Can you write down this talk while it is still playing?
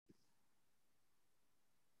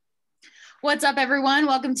What's up, everyone?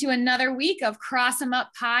 Welcome to another week of Cross 'em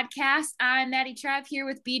Up podcast. I'm Maddy Trev here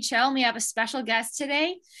with BChill, and we have a special guest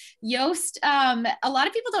today, Joost. A lot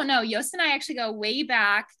of people don't know, Joost and I actually go way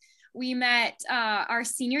back. We met our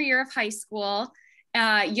senior year of high school.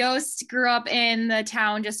 Joost grew up in the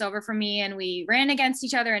town just over from me, and we ran against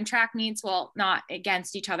each other in track meets. Well, not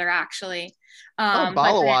against each other, actually.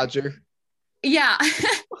 Balawadger. Yeah.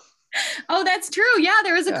 Oh, that's true. Yeah,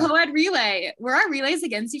 there was a Yeah. co-ed relay. Were our relays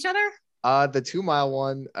against each other? The 2 mile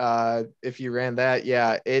one, if you ran that,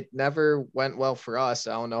 yeah, it never went well for us.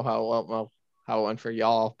 I don't know how it went for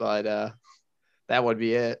y'all, but that would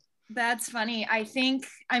be it. That's funny.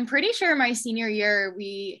 I'm pretty sure my senior year,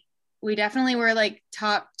 we definitely were like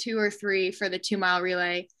top 2 or 3 for the 2 mile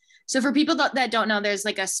relay. So for people that don't know, there's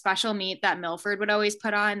like a special meet that Milford would always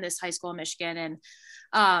put on, this high school in Michigan.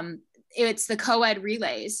 And it's the co-ed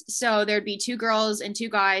relays. So there'd be 2 girls and 2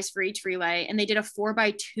 guys for each relay, and they did a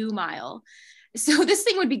 4x2 mile. So this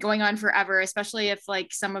thing would be going on forever, especially if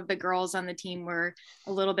like some of the girls on the team were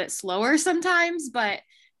a little bit slower sometimes. But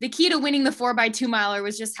the key to winning the 4x2 miler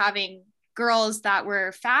was just having girls that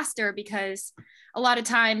were faster, because a lot of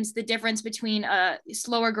times the difference between a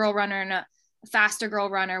slower girl runner and a faster girl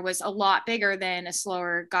runner was a lot bigger than a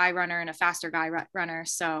slower guy runner and a faster guy runner.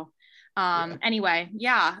 So anyway,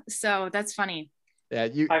 yeah, so that's funny. Yeah,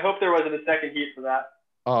 I hope there wasn't a second heat for that.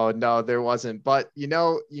 Oh no, there wasn't. But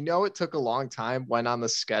it took a long time when on the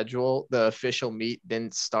schedule the official meet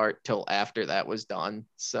didn't start till after that was done.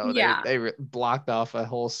 So Yeah. they blocked off a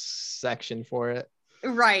whole section for it.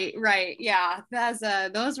 Right. Yeah,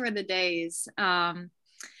 those were the days.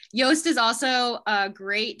 Joost is also a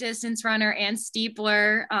great distance runner and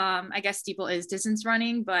steepler. I guess steeple is distance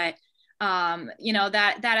running, but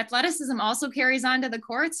that athleticism also carries on to the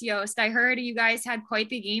courts. Joost, I heard you guys had quite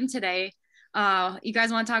the game today. You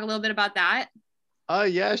guys want to talk a little bit about that?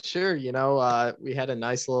 Yeah, sure. We had a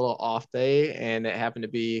nice little off day, and it happened to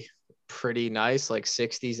be pretty nice, like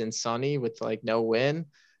 60s and sunny with like no wind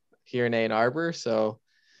here in Ann Arbor. So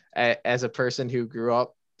as a person who grew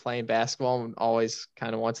up playing basketball and always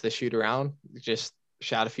kind of wants to shoot around, just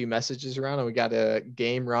shot a few messages around, and we got a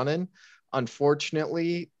game running.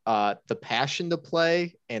 Unfortunately, the passion to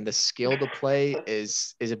play and the skill to play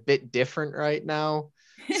is a bit different right now.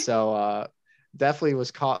 So definitely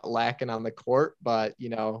was caught lacking on the court, but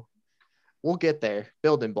we'll get there.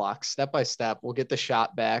 Building blocks, step by step. We'll get the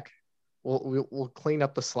shot back. We'll clean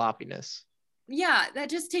up the sloppiness. Yeah, that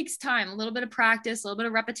just takes time. A little bit of practice, a little bit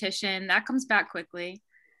of repetition. That comes back quickly.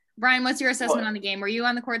 Brian, what's your assessment on the game? Were you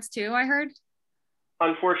on the courts too, I heard?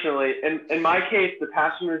 Unfortunately, in my case, the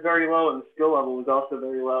passion was very low and the skill level was also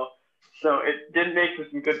very low. So it didn't make for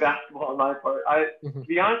some good basketball on my part. To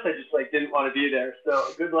be honest, I just didn't want to be there. So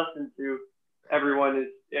a good lesson to everyone is,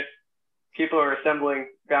 if people are assembling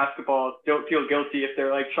basketball, don't feel guilty if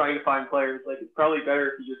they're trying to find players. It's probably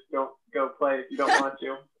better if you just don't go play if you don't want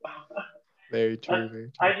to. Very true. Very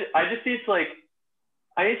true. I just need to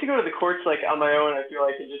I need to go to the courts on my own. I feel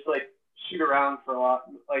and just shoot around for a lot.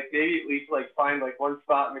 Maybe at least find one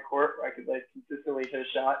spot in the court where I could consistently hit a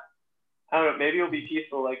shot. I don't know. Maybe it'll be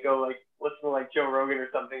peaceful. Go listen to Joe Rogan or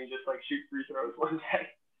something and just shoot free throws one day.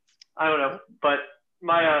 I don't know. But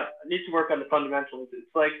I need to work on the fundamentals.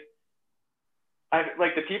 It's the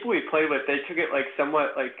people we played with, they took it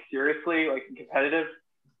somewhat seriously, competitive.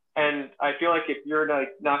 And I feel if you're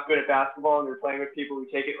not good at basketball and you're playing with people who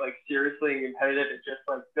take it seriously and competitive, it just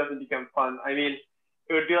doesn't become fun. I mean,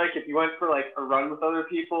 it would be if you went for a run with other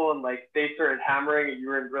people and they started hammering and you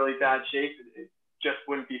were in really bad shape, it just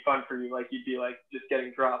wouldn't be fun for you. You'd be just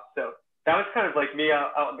getting dropped. So that was kind of me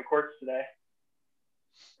out on the courts today.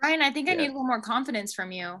 Ryan, I think I need a little more confidence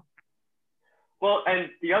from you. Well, and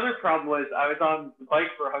the other problem was I was on the bike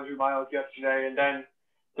for 100 miles yesterday, and then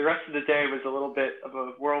the rest of the day was a little bit of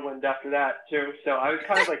a whirlwind after that too. So I was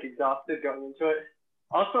kind of exhausted going into it.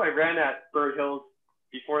 Also, I ran at Bird Hills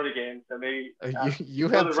before the game, so maybe you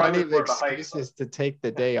have plenty of excuses to take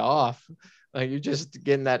the day off. You're just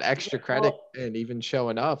getting that extra credit and even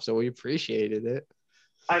showing up, so we appreciated it.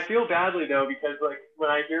 I feel badly though, because when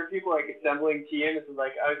I hear people assembling teams, and I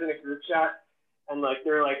was in a group chat and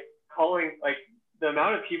they're calling the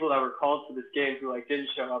amount of people that were called to this game who didn't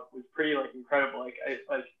show up was pretty incredible.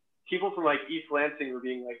 People from East Lansing were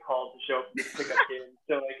being called to show up for this pickup game.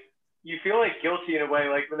 So you feel guilty in a way,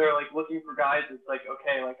 when they're looking for guys. It's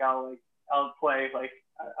okay, I'll play.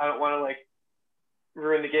 I don't want to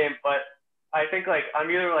ruin the game, but I think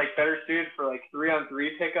I'm either better suited for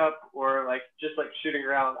 3-on-3 pickup or just shooting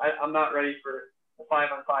around. I'm not ready for the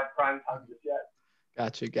 5-on-5 prime time just yet.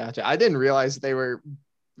 Gotcha. I didn't realize they were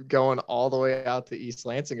going all the way out to East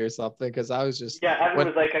Lansing or something, because I was just Evan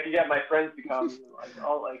was like, I could get my friends to come, like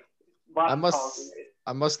all like lots of calls.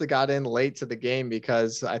 I must have got in late to the game,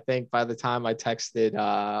 because I think by the time I texted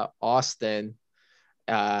Austin,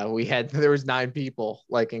 there was 9 people,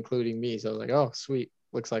 like including me. So I was like, oh sweet,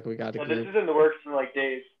 looks like we got a group. This is in the works for like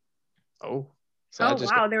days. Oh, so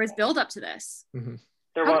wow, there was build up to this. Mm-hmm.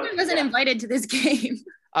 I wasn't invited to this game.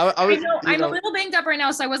 I know I'm a little banged up right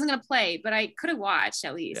now, so I wasn't gonna play, but I could have watched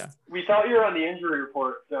at least. Yeah. We thought you were on the injury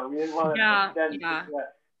report, so we didn't want to.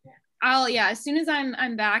 As soon as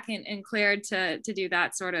I'm back and cleared to do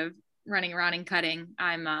that sort of running around and cutting,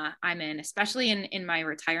 I'm in, especially in my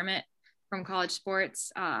retirement from college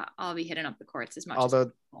sports. I'll be hitting up the courts as much.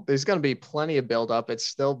 Although there's going to be plenty of build up, it's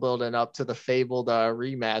still building up to the fabled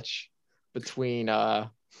rematch between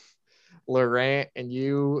Laurent and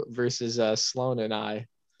you versus Sloan and I.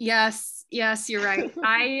 Yes, you're right.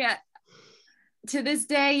 To this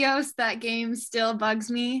day, Joost, that game still bugs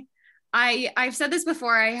me. I've said this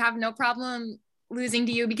before. I have no problem losing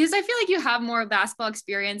to you because I feel like you have more basketball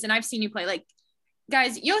experience, and I've seen you play. Like,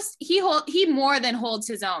 guys, Joost, he more than holds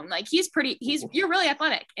his own. Like, you're really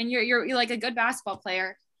athletic, and you're like a good basketball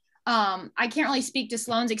player. I can't really speak to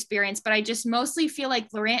Sloan's experience, but I just mostly feel like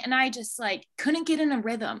Laurent and I just like couldn't get in a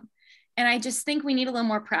rhythm, and I just think we need a little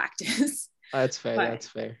more practice. That's fair. That's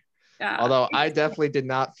fair. Although I definitely did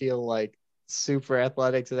not feel like super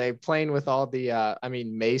athletic today, playing with all the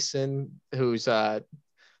Mason, who's a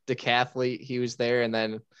decathlete, he was there, and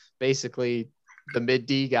then basically the mid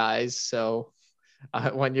D guys. So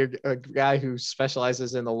when you're a guy who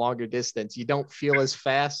specializes in the longer distance, you don't feel as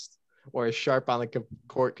fast or as sharp on the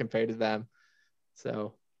court compared to them.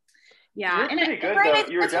 So you're pretty good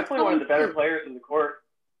though. You were definitely one of the better players in the court.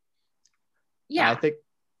 Yeah, I think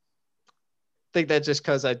that's just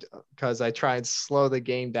because I try and slow the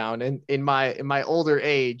game down. And in my older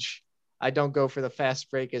age, I don't go for the fast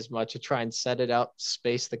break as much. I try and set it up,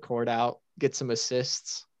 space the court out, get some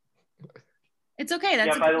assists. It's okay.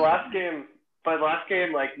 That's by the last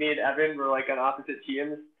game, like me and Evan were like on opposite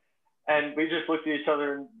teams, and we just looked at each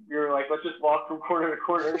other and we were like, let's just walk from corner to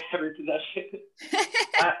corner every possession.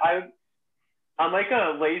 I'm like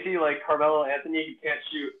a lazy like Carmelo Anthony who can't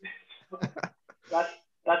shoot.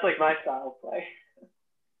 That's like my style of play.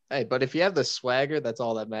 Hey, but if you have the swagger, that's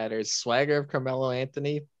all that matters. Swagger of Carmelo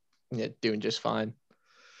Anthony, yeah, doing just fine.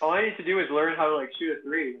 All I need to do is learn how to like shoot a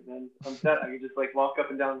 3, and then I'm set. I can just like walk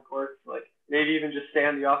up and down the court, like maybe even just stay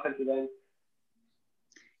on the offensive end.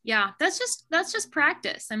 Yeah, that's just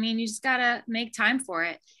practice. I mean, you just gotta make time for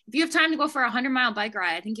it. If you have time to go for a 100-mile bike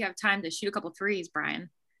ride, I think you have time to shoot a couple threes, Brian.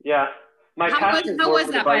 Yeah. How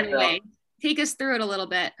was that, by the way? Take us through it a little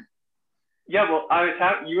bit. Yeah, well,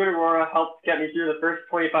 you and Aurora helped get me through the first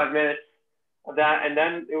 25 minutes of that, and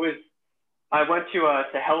then I went to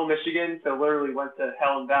Hell, Michigan, so literally went to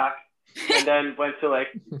hell and back, and then went to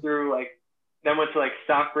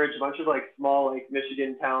Stockbridge, a bunch of like small like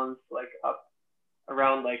Michigan towns like up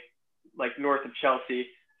around like north of Chelsea.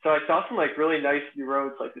 So I saw some like really nice new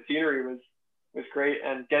roads. Like the scenery was great,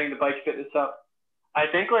 and getting the bike fitness up. I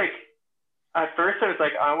think like at first I was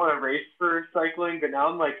like, I want to race for cycling, but now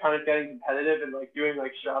I'm like kind of getting competitive and like doing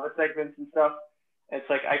like Strava segments and stuff. And it's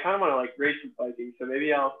like, I kind of want to like race with biking. So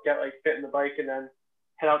maybe I'll get like fit in the bike and then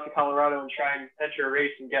head out to Colorado and try and enter a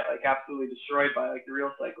race and get like absolutely destroyed by like the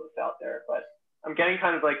real cyclists out there. But I'm getting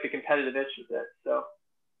kind of like the competitive itch with it. So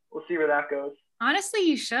we'll see where that goes. Honestly,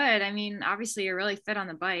 you should. I mean, obviously you're really fit on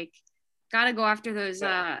the bike. Got to go after those,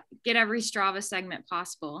 get every Strava segment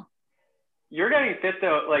possible. You're getting fit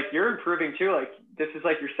though, like you're improving too. Like this is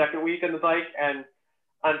like your second week on the bike, and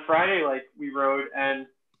on Friday, like we rode and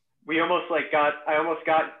I almost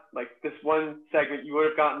got like this one segment you would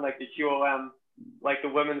have gotten like the QOM, like the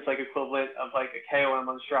women's like equivalent of like a KOM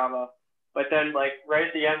on Strava. But then like right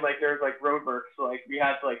at the end, like there was like road work, so like we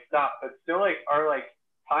had to like stop, but still like our like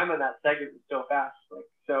time on that segment was still fast. Like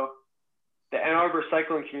so the Ann Arbor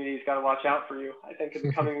cycling community's got to watch out for you, I think, in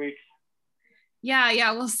the coming weeks.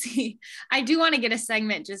 Yeah, we'll see. I do want to get a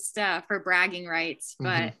segment just for bragging rights,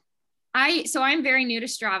 but I'm very new to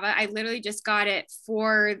Strava. I literally just got it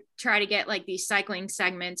for try to get like these cycling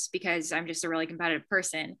segments because I'm just a really competitive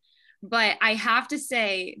person. But I have to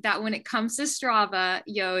say that when it comes to Strava,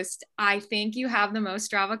 Joost, I think you have the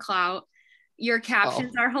most Strava clout. Your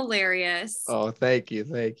captions are hilarious. Oh, thank you.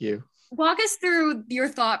 Thank you. Walk us through your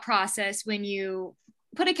thought process when you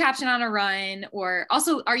put a caption on a run, or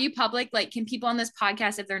also, are you public? Like, can people on this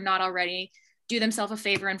podcast, if they're not already, do themselves a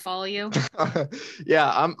favor and follow you?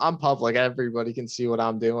 Yeah, I'm public. Everybody can see what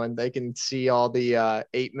I'm doing. They can see all the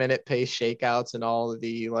 8-minute pace shakeouts and all of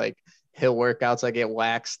the like hill workouts I get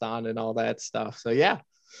waxed on and all that stuff. So yeah.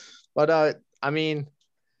 But I mean,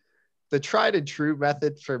 the tried and true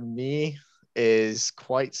method for me is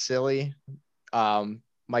quite silly.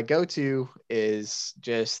 My go-to is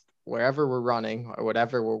just wherever we're running or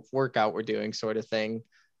whatever workout we're doing sort of thing.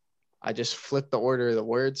 I just flip the order of the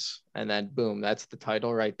words and then boom, that's the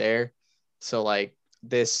title right there. So like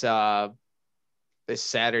this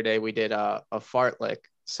Saturday we did a fart lick.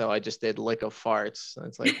 So I just did lick of farts. And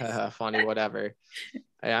it's like, haha, funny, whatever.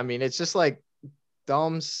 I mean, it's just like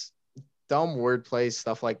dumb wordplay,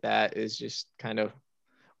 stuff like that is just kind of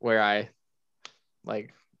where I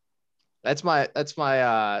like, that's my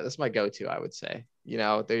go-to, I would say. You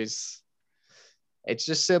know, it's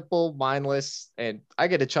just simple, mindless, and I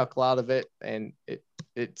get a chuckle out of it. And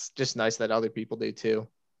it's just nice that other people do too.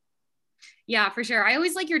 Yeah, for sure. I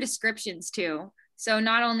always like your descriptions too. So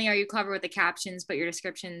not only are you clever with the captions, but your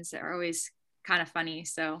descriptions are always kind of funny.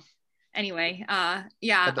 So anyway,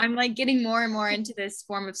 yeah, I'm like getting more and more into this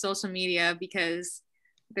form of social media because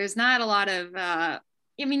there's not a lot of, I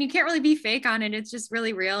mean, you can't really be fake on it. It's just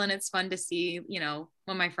really real. And it's fun to see, you know,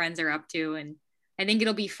 what my friends are up to. And I think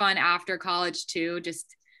it'll be fun after college too,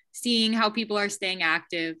 just seeing how people are staying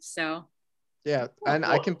active. So yeah, and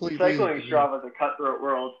I completely cycling Strava is a cutthroat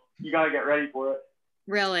world. You got to get ready for it.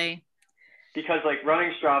 Really? Because like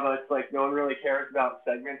running Strava, it's like no one really cares about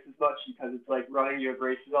segments as much because it's like running, you have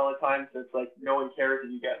races all the time. So it's like no one cares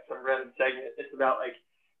if you get some random segment. It's about like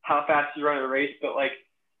how fast you run in a race. But like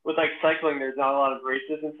with like cycling, there's not a lot of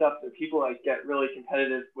races and stuff. So people like get really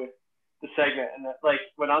competitive with the segment. And that, like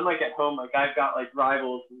when I'm like at home, like I've got like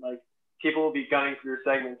rivals and like people will be gunning for your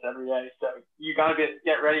segments every day. So you got to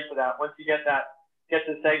get ready for that. Once you get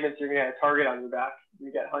the segments, you're going to get a target on your back.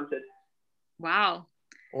 You get hunted. Wow.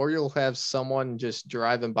 Or you'll have someone just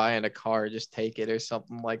driving by in a car, just take it or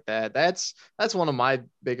something like that. That's one of my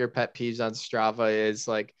bigger pet peeves on Strava is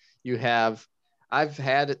like I've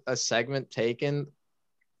had a segment taken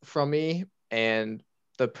from me and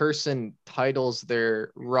the person titles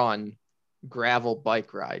their run gravel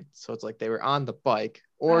bike ride. So it's like they were on the bike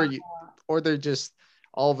or they're just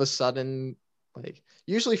all of a sudden, like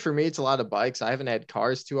usually for me, it's a lot of bikes. I haven't had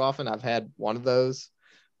cars too often. I've had one of those.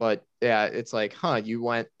 But yeah, it's like, you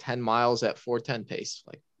went 10 miles at 4:10 pace.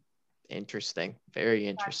 Like, interesting. Very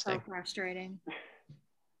interesting. That's so frustrating.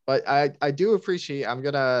 But I do appreciate, I'm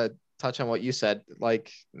going to touch on what you said.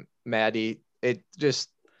 Like, Maddie, it just,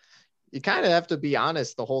 you kind of have to be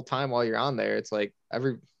honest the whole time while you're on there. It's like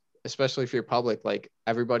especially if you're public, like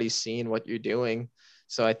everybody's seeing what you're doing.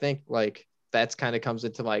 So I think like that's kind of comes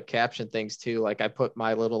into my caption things too. Like I put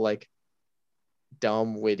my little like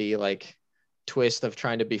dumb, witty, like twist of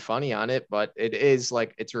trying to be funny on it, but it is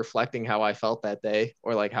like it's reflecting how I felt that day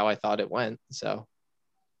or like how I thought it went. So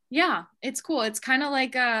yeah, it's cool. It's kind of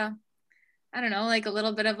like I don't know, like a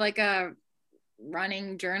little bit of like a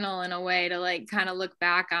running journal in a way to like kind of look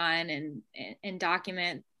back on and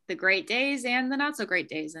document the great days and the not so great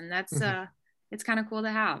days, and that's it's kind of cool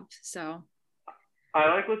to have. So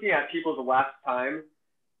I like looking at people's elapsed time,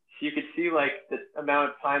 so you could see like the amount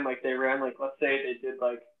of time like they ran. Like let's say they did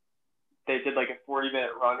like a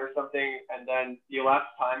 40-minute run or something, and then the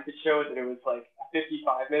elapsed time could show that it was like a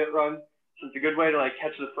 55-minute run. So it's a good way to like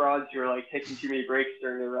catch the frauds who are like taking too many breaks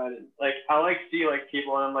during their run. And like I like see like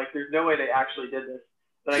people and I'm like, there's no way they actually did this.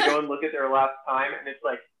 Then I go and look at their elapsed time and it's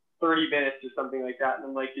like 30 minutes or something like that. And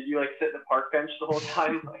I'm like, did you like sit in the park bench the whole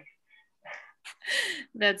time? Like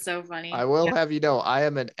that's so funny. I will have you know, I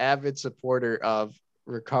am an avid supporter of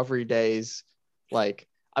recovery days. Like,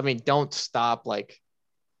 I mean, don't stop like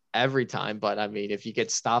every time, but I mean, if you get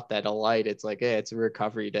stopped at a light, it's like, hey, it's a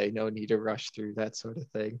recovery day. No need to rush through that sort of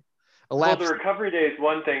thing. Well, the recovery day is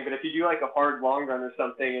one thing, but if you do like a hard long run or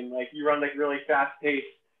something and like you run like really fast pace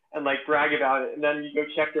and like brag about it, and then you go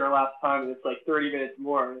check their elapsed time and it's like 30 minutes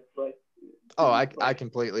more, and it's like. I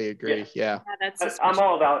completely agree. Yeah. I'm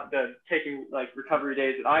all about the taking like recovery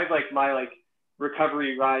days. I have like my like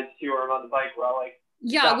recovery rides too, or I'm on the bike where I like.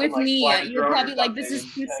 Yeah, with me, you're probably like, this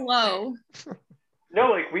is too slow.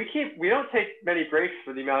 No, like we don't take many breaks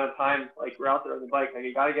for the amount of time like we're out there on the bike. Like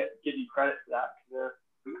you gotta give you credit for that. There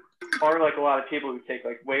are like a lot of people who take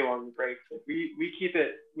like way longer breaks. Like, we keep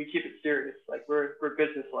it serious. Like we're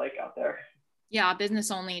business like out there. Yeah,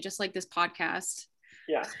 business only, just like this podcast.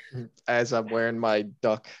 Yeah. As I'm wearing my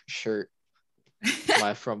duck shirt,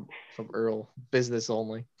 from Earl, business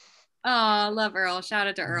only. Oh, love Earl. Shout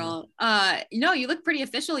out to Earl. No, you look pretty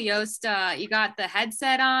official, Joost. You got the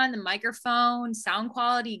headset on, the microphone, sound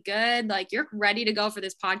quality good. Like you're ready to go for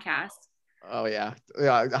this podcast. Oh yeah.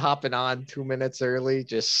 Hopping on 2 minutes early,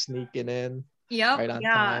 just sneaking in. Yep. Right on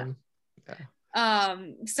time. Yeah.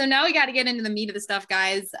 So now we got to get into the meat of the stuff,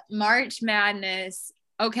 guys. March Madness.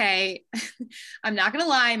 okay, I'm not going to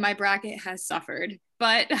lie, my bracket has suffered,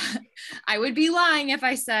 but I would be lying if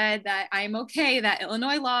I said that I'm okay that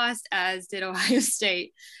Illinois lost, as did Ohio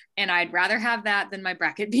State. And I'd rather have that than my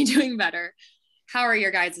bracket be doing better. How are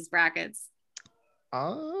your guys' brackets?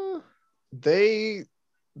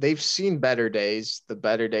 They've seen better days, the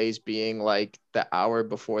better days being like the hour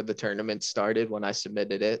before the tournament started when I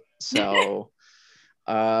submitted it. So,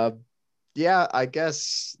 yeah, I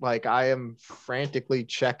guess like I am frantically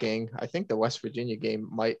checking. I think the West Virginia game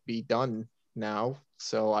might be done now.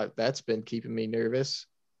 So that's been keeping me nervous.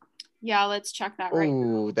 Yeah, let's check that right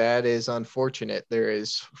now. Oh, that is unfortunate. There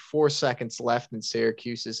is 4 seconds left and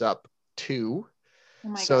Syracuse is up 2. Oh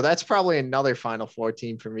my So God. that's probably another Final Four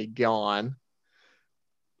team for me gone.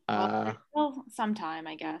 Well, sometime,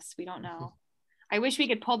 I guess. We don't know. I wish we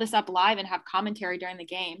could pull this up live and have commentary during the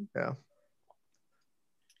game. Yeah.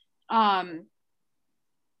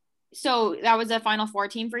 So that was a Final Four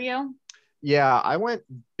team for you? Yeah, I went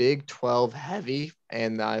Big 12 heavy,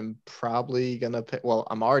 and I'm probably going to pay. Well,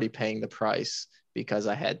 I'm already paying the price because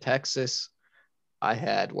I had Texas, I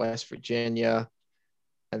had West Virginia,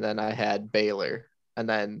 and then I had Baylor. And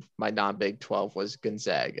then my non-Big 12 was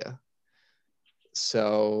Gonzaga.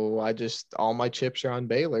 So all my chips are on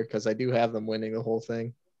Baylor because I do have them winning the whole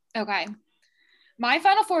thing. Okay. My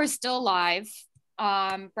Final Four is still live.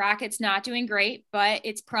 Bracket's not doing great, but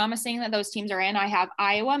it's promising that those teams are in. I have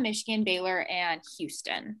Iowa, Michigan, Baylor, and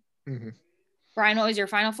Houston. Mm-hmm. Brian, what was your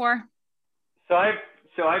Final Four? So I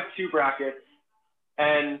have 2 brackets,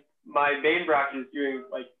 and my main bracket is doing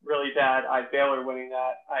like really bad. I had Baylor winning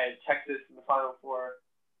that. I had Texas in the Final Four,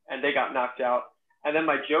 and they got knocked out. And then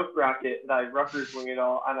my joke bracket, that I had Rutgers winning it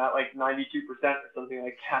all. I'm at like 92% or something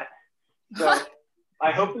like that. So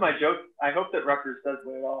I hope that Rutgers does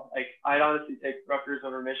win it all. Like, I'd honestly take Rutgers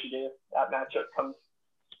over Michigan if that matchup comes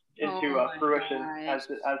into fruition as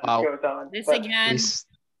it goes on. This again.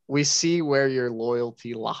 We see where your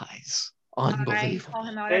loyalty lies. Unbelievable.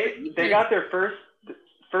 They got their first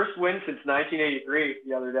win since 1983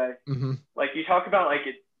 the other day. Mm-hmm. Like, you talk about like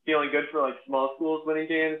it feeling good for like small schools winning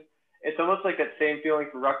games. It's almost like that same feeling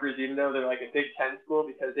for Rutgers, even though they're like a Big Ten school,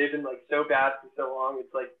 because they've been like so bad for so long.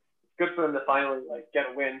 It's like it's good for them to finally like get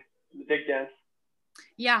a win in the Big Ten.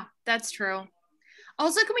 Yeah, that's true.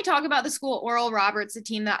 Also, can we talk about the school Oral Roberts, the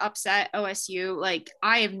team that upset OSU? Like,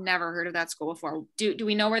 I have never heard of that school before. Do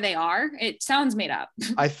we know where they are? It sounds made up.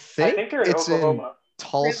 I think they're in Oklahoma. In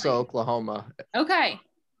Tulsa, Really? Oklahoma. Okay.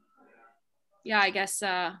 Yeah, I guess.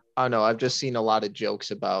 I don't know. I've just seen a lot of jokes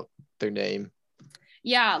about their name.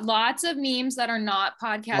 Yeah, lots of memes that are not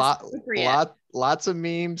podcast appropriate. Lots of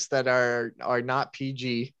memes that are not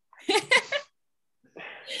PG.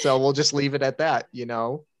 So we'll just leave it at that, you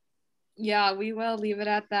know? Yeah, we will leave it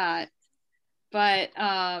at that. But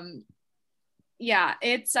yeah,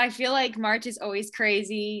 I feel like March is always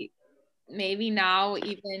crazy. Maybe now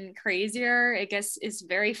even crazier. I guess it's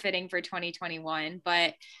very fitting for 2021.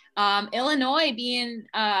 But Illinois being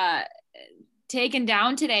taken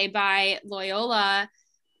down today by Loyola.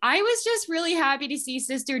 I was just really happy to see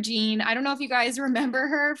Sister Jean. I don't know if you guys remember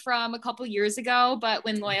her from a couple years ago, but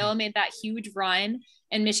when Loyola made that huge run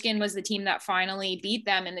and Michigan was the team that finally beat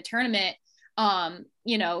them in the tournament,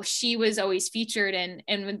 you know, she was always featured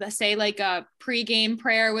and would say like a pregame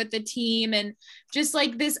prayer with the team and just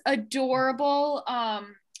like this adorable, I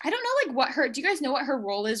don't know, like do you guys know what her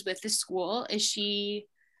role is with the school? Is she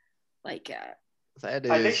like, I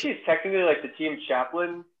think she's technically like the team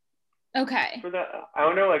chaplain. Okay. For that, I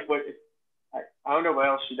don't know, like I don't know what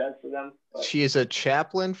else she does for them. But. She is a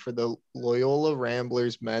chaplain for the Loyola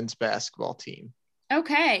Ramblers men's basketball team.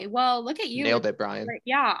 Okay, well, look at you. Nailed it, Brian.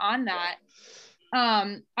 Yeah, on that.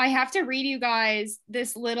 I have to read you guys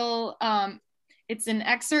this little. It's an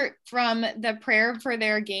excerpt from the prayer for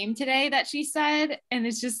their game today that she said, and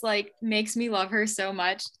it's just like makes me love her so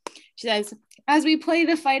much. She says, "As we play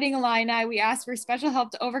the Fighting Illini, we ask for special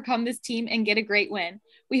help to overcome this team and get a great win.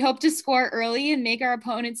 We hope to score early and make our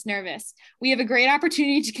opponents nervous. We have a great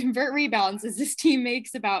opportunity to convert rebounds as this team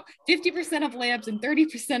makes about 50% of layups and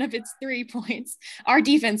 30% of its 3 points. Our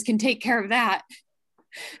defense can take care of that."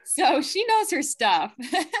 So she knows her stuff.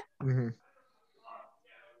 Mm-hmm.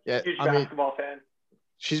 Yeah, huge basketball fan.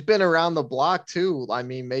 She's been around the block too. I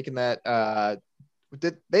mean, making that.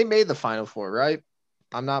 They made the Final Four, right?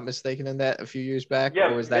 I'm not mistaken in that a few years back. Yeah,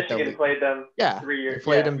 or was that Michigan played them. Yeah, 3 years. They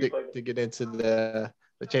played them to get into the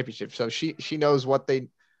championship. So she knows what they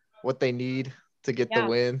need to get the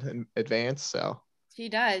win and advance. So she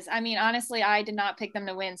does. I mean, honestly, I did not pick them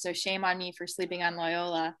to win, so shame on me for sleeping on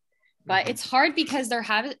Loyola. But it's hard because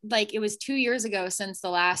it was 2 years ago since the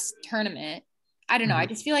last tournament. I don't know. I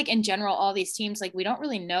just feel like in general, all these teams, like we don't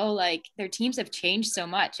really know, like their teams have changed so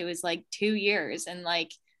much. It was like 2 years and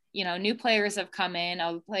like, you know, new players have come in,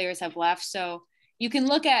 all the players have left. So you can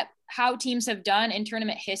look at how teams have done in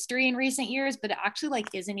tournament history in recent years, but it actually like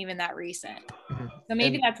isn't even that recent. So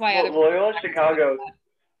maybe And that's why well, Loyola Chicago,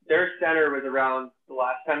 their center was around the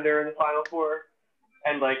last time they were in the Final Four,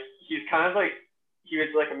 and like he's kind of like he was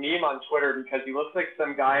like a meme on Twitter because he looks like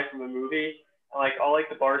some guy from a movie. And like all like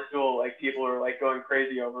the Barstool like people are like going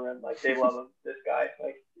crazy over him, like they love him. This guy,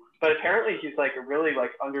 like, but apparently he's like a really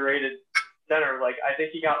like underrated center. Like I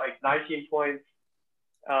think he got like 19 points,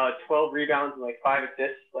 12 rebounds, and like 5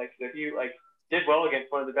 assists. Like so he like did well against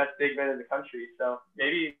one of the best big men in the country. So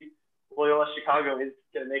maybe Loyola Chicago is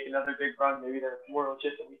gonna make another big run. Maybe they're more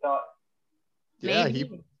legit than we thought. yeah,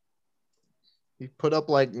 maybe. he put up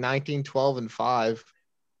like 19, 12, and 5.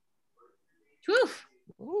 Oof.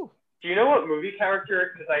 Ooh. Do you know what movie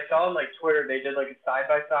character? Because I saw on like Twitter they did like a side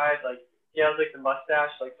by side. Like he has like the mustache,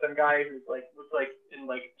 like some guy who's like looks like in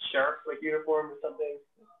like sheriff's like uniform or something.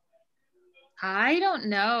 I don't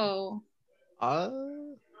know. I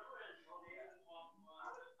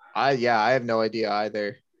have no idea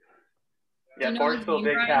either. Yeah, you know his Barstool name,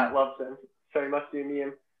 Big Brian? Cat loves him, so he must be a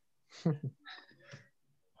meme.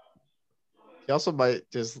 He also might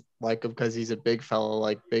just like him because he's a big fellow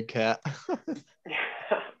like Big Cat.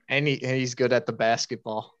 and he's good at the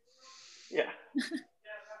basketball. Yeah.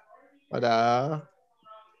 But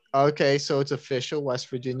okay, so it's official. West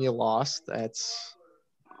Virginia lost. That's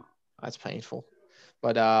painful.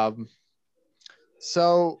 But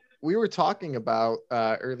so we were talking about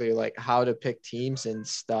earlier, like how to pick teams and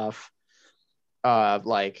stuff.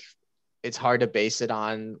 Like it's hard to base it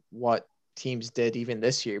on what teams did even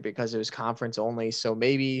this year because it was conference only. So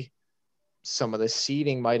maybe some of the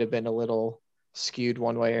seeding might have been a little skewed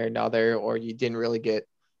one way or another, or you didn't really get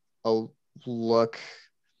a look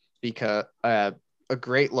because a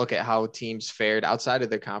great look at how teams fared outside of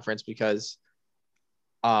their conference because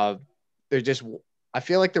they're just, I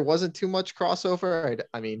feel like there wasn't too much crossover.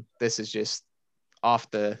 I mean, this is just off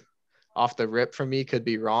the rip from me, could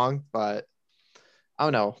be wrong, but I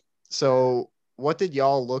don't know. So what did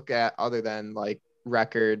y'all look at other than like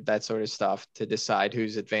record, that sort of stuff, to decide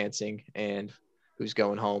who's advancing and who's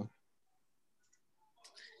going home?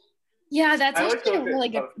 Yeah, that's I like actually to a look at, really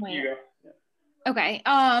good point. you go. Okay.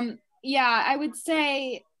 Yeah, I would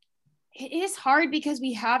say it is hard because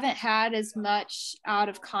we haven't had as much out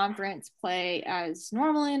of conference play as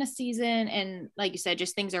normal in a season. And like you said,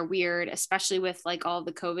 just things are weird, especially with like all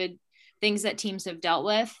the COVID things that teams have dealt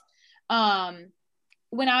with.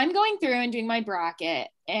 When I'm going through and doing my bracket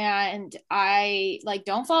and I like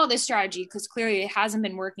don't follow this strategy because clearly it hasn't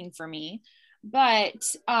been working for me. But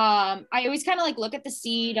I always kind of like look at the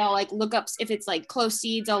seed. I'll like look up if it's like close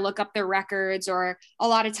seeds, I'll look up their records, or a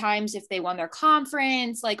lot of times if they won their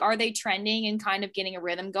conference, like are they trending and kind of getting a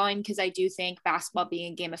rhythm going? Because I do think basketball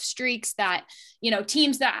being a game of streaks, that, you know,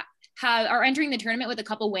 teams that are entering the tournament with a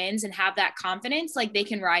couple wins and have that confidence, like they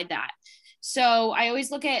can ride that. So I always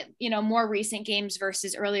look at, you know, more recent games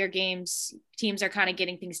versus earlier games. Teams are kind of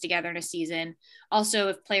getting things together in a season. Also,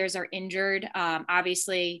 if players are injured,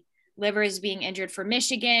 obviously Livers being injured for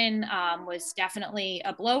Michigan was definitely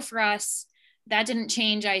a blow for us. That didn't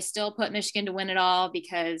change. I still put Michigan to win it all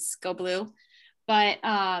because go blue. But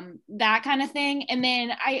that kind of thing. And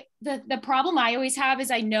then the problem I always have is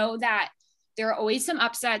I know that there are always some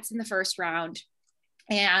upsets in the first round.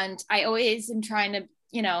 And I always am trying to,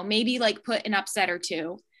 you know, maybe like put an upset or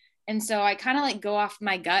two. And so I kind of like go off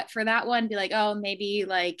my gut for that one, be like, oh, maybe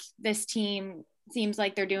like this team seems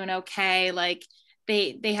like they're doing okay. Like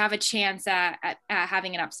they have a chance at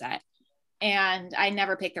having an upset. And I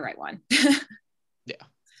never pick the right one. Yeah.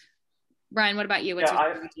 Brian, what about you? What's your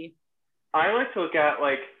strategy? I like to look at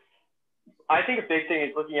like, I think a big thing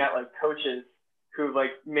is looking at like coaches who've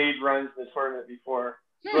like made runs in the tournament before.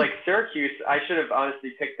 So, like Syracuse, I should have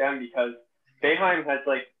honestly picked them because Boeheim has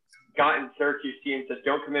like gotten Syracuse teams that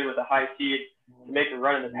don't come in with a high seed to make a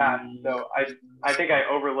run in the past. So I think I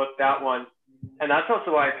overlooked that one. And that's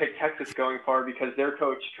also why I picked Texas going far, because their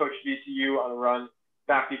coach coached VCU on a run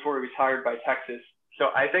back before he was hired by Texas.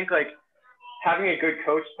 So I think like having a good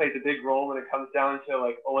coach plays a big role when it comes down to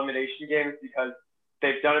like elimination games, because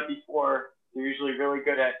they've done it before. They're usually really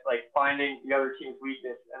good at like finding the other team's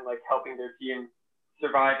weakness and like helping their team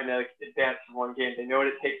survive and like, advance from one game. They know what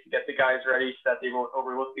it takes to get the guys ready so that they won't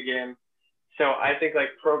overlook the game. So I think like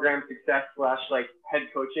program success / like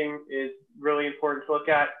head coaching is really important to look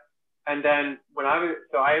at. And then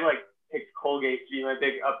I like picked Colgate to be my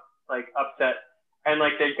big upset, and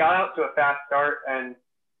like they got out to a fast start, and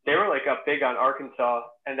they were like up big on Arkansas,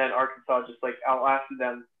 and then Arkansas just like outlasted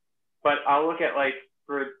them. But I'll look at like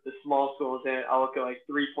for the small schools in it, I'll look at like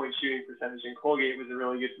 3-point shooting percentage, and Colgate was a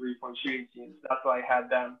really good 3-point shooting team. So that's why I had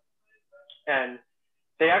them. And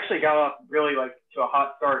they actually got off really like to a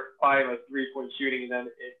hot start by like 3-point shooting, and then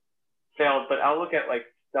it failed. But I'll look at like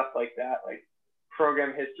stuff like that, like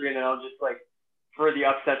program history, and then I'll just like for the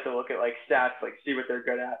upsets to look at like stats, like see what they're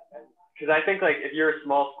good at. Because I think like if you're a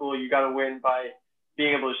small school, you got to win by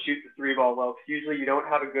being able to shoot the 3-ball well. Because usually you don't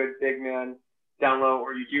have a good big man down low,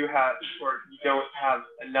 or you don't have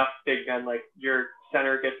enough big men. Like your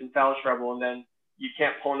center gets in foul trouble, and then you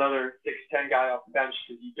can't pull another 6'10" guy off the bench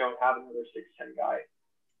because you don't have another 6'10" guy.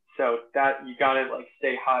 So that you got to like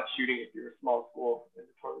stay hot shooting if you're a small school in the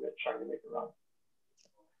tournament trying to make a run.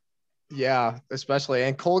 Yeah, especially.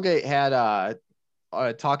 And Colgate had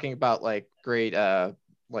talking about like great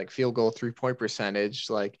like field goal 3-point percentage.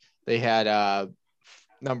 Like they had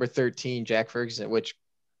number 13 Jack Ferguson, which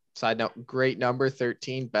side note, great number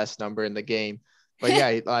 13, best number in the game. But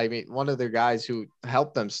yeah, I mean, one of their guys who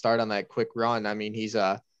helped them start on that quick run. I mean, he's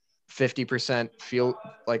a 50%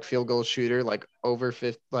 field goal shooter, like over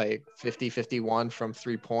 50-51 from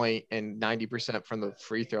 3-point and 90% from the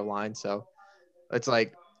free throw line. So it's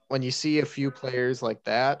like when you see a few players like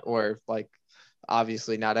that, or like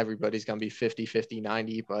obviously not everybody's going to be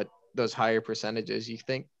 50-50-90, but those higher percentages, you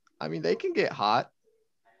think, I mean, they can get hot.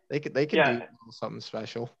 They can do something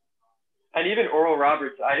special. And even Oral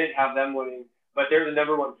Roberts, I didn't have them winning, but they're the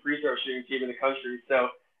number 1 free throw shooting team in the country. So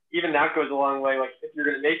even that goes a long way. Like if you're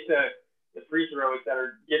going to make the free throws that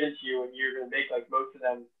are given to you and you're going to make like most of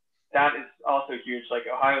them, that is also huge. Like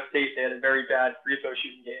Ohio State, they had a very bad free throw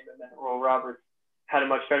shooting game, and then Oral Roberts had a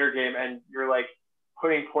much better game. And you're like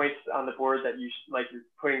putting points on the board that you're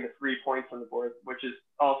putting the 3 points on the board, which is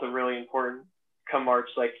also really important come March.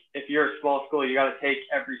 Like if you're a small school, you got to take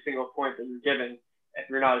every single point that you're given if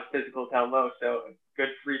you're not as physical down low. So a good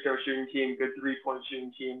free throw shooting team, good 3-point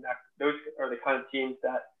shooting team, those are the kind of teams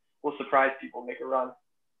that will surprise people, make a run.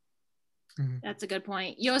 That's a good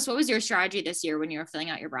point. Joost, what was your strategy this year when you were filling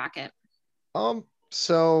out your bracket?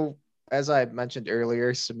 So as I mentioned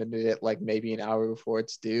earlier, submitted it like maybe an hour before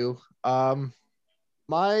it's due.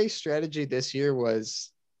 My strategy this year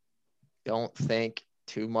was don't think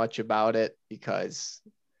too much about it, because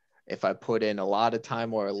if I put in a lot of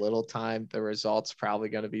time or a little time, the results probably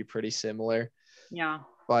going to be pretty similar. Yeah.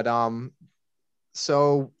 But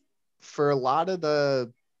so for a lot of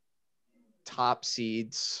the top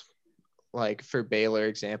seeds, like for Baylor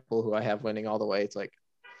example, who I have winning all the way, it's like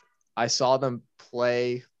I saw them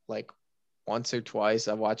play like once or twice.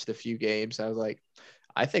 I watched a few games. I was like,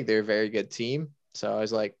 I think they're a very good team. So I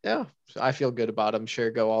was like, yeah, I feel good about them.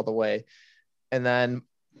 Sure, go all the way. And then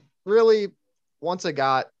really once I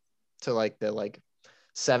got to like the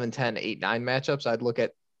 7, 10, 8, 9 matchups, I'd look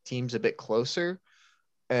at teams a bit closer.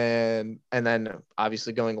 And then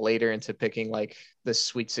obviously going later into picking like the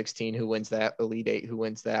Sweet 16, who wins that, Elite 8, who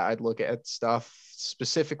wins that, I'd look at stuff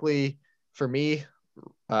specifically for me,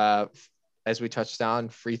 as we touched on,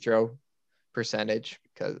 free throw percentage,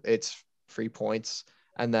 because it's 3 points.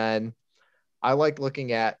 And then I like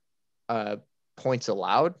looking at points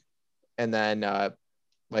allowed, and then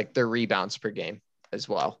like their rebounds per game as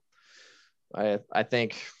well. I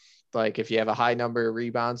think like if you have a high number of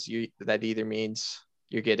rebounds, that either means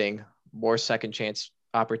you're getting more second chance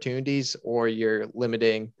opportunities, or you're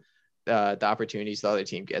limiting the opportunities the other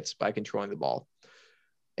team gets by controlling the ball.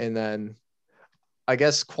 And then I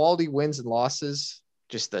guess quality wins and losses,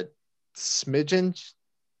 just a smidgen,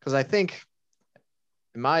 because I think,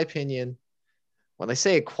 in my opinion, when they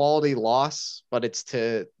say a quality loss, but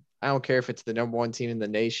I don't care if it's the number 1 team in the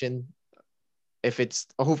nation, if it's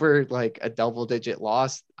over like a double-digit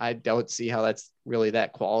loss, I don't see how that's really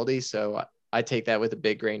that quality. So I take that with a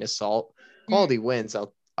big grain of salt. Quality wins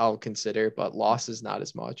I'll consider, but losses not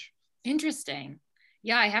as much. Interesting.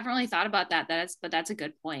 Yeah, I haven't really thought about that. But that's a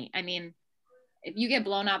good point. I mean, if you get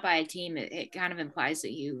blown out by a team, it kind of implies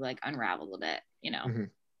that you like unravel a bit, you know? Mm-hmm.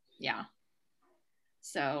 Yeah.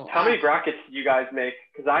 So how many brackets do you guys make?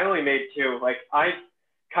 Because I only made 2. Like I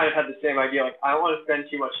kind of had the same idea. Like I don't want to spend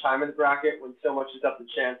too much time in the bracket when so much is up to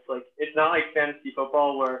chance. Like it's not like fantasy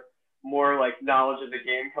football where more like knowledge of the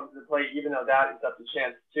game comes into play, even though that is up to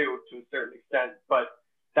chance too, to a certain extent. But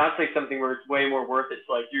that's like something where it's way more worth it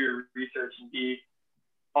to like do your research and be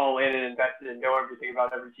all in and invested and know everything about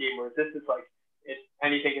every team. Whereas this is like,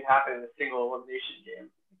 anything can happen in a single elimination game.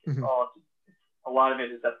 Mm-hmm. A lot of it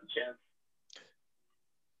is up to chance.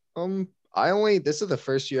 This is the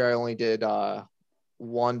first year I only did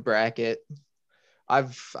one bracket. I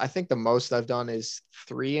think the most I've done is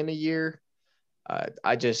 3 in a year.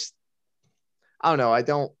 I don't know. I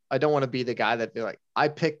don't want to be the guy that be like, I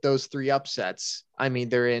picked those 3 upsets. I mean,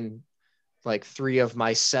 they're in like 3 of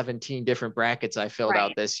my 17 different brackets I filled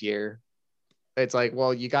out this year. It's like,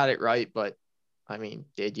 well, you got it right, but I mean,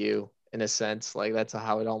 did you, in a sense? Like, that's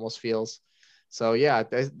how it almost feels. So yeah,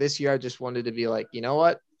 this year I just wanted to be like, you know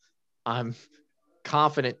what? I'm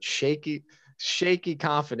confident, shaky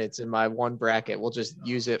confidence in my one bracket. We'll just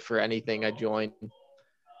use it for anything I join.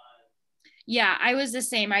 Yeah, I was the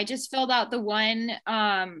same. I just filled out the one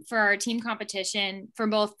for our team competition for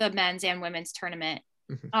both the men's and women's tournament.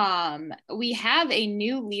 We have a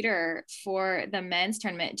new leader for the men's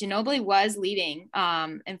tournament. Ginobili was leading.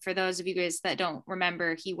 And for those of you guys that don't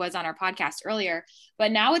remember, he was on our podcast earlier,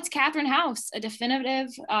 but now it's Catherine House, a definitive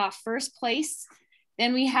first place.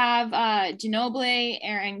 Then we have Ginobili,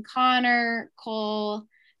 Aaron Connor, Cole,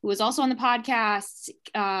 who was also on the podcast,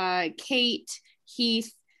 Kate,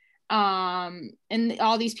 Heath, and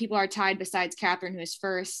all these people are tied besides Catherine, who is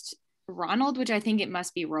first, Ronald, which I think it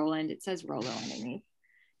must be Roland. It says Rolo underneath.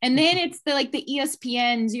 And then it's the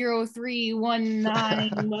ESPN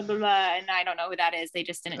 0319 blah, blah, blah. And I don't know who that is. They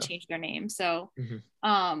just didn't change their name. So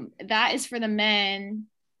that is for the men.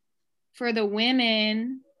 For the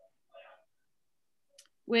women,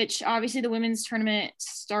 which obviously the women's tournament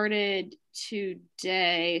started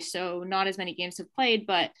today, so not as many games have played,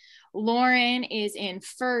 but Lauren is in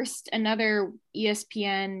first, another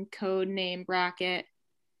ESPN code name bracket.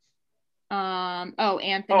 Anthony.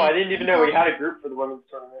 Oh, I didn't even know we had a group for the women's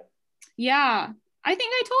tournament. Yeah, I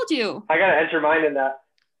think I told you. I gotta enter mine in that.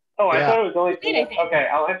 Oh, I thought it was only. Okay,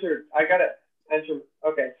 I'll enter. I gotta enter.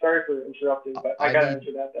 Okay, sorry for interrupting, but I gotta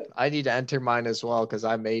enter that then. I need to enter mine as well because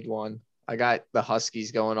I made one. I got the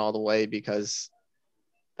Huskies going all the way because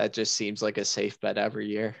that just seems like a safe bet every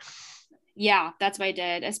year. Yeah, that's what I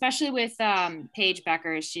did, especially with Paige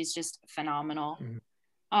Beckers. She's just phenomenal.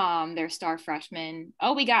 Their star freshman.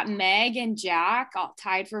 Oh, we got Meg and Jack all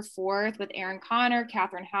tied for 4th with Aaron Connor,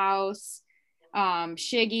 Catherine House,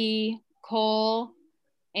 Shiggy, Cole,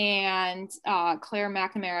 and Claire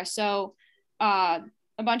McNamara. So a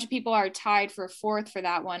bunch of people are tied for 4th for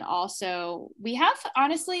that one. Also, we have,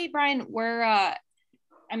 honestly, Brian, we're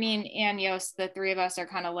and Joost, the 3 of us are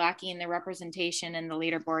kind of lacking the representation in the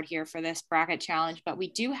leaderboard here for this bracket challenge, but we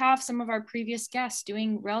do have some of our previous guests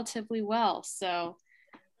doing relatively well. So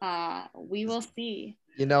we will see.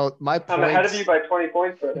 You know, my points, I'm ahead of you by 20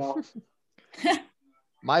 points right now.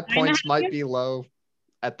 My points might be low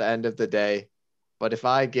at the end of the day, but if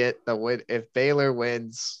I get the win, if Baylor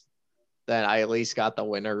wins, then I at least got the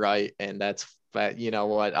winner right. And but you know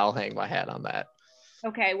what? I'll hang my hat on that.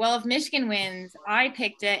 Okay. Well, if Michigan wins, I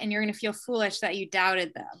picked it and you're going to feel foolish that you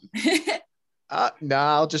doubted them. No,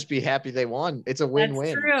 I'll just be happy they won. It's a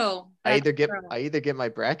win-win. That's true. I either get my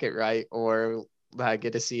bracket right or I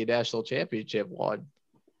get to see a national championship won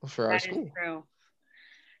for our school. Is true.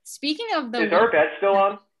 Speaking of is our bet still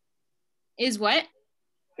on? Is what?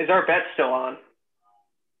 Is our bet still on?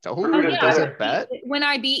 Oh, there's a bet? When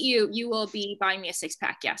I beat you, you will be buying me a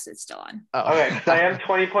 6-pack. Yes, it's still on. Oh. Okay, because I am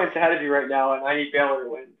 20 points ahead of you right now, and I need Baylor to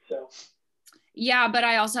win. So. Yeah, but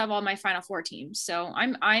I also have all my Final Four teams, so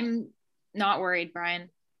I'm not worried, Brian.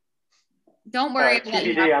 Don't worry.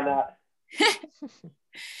 TBD on that.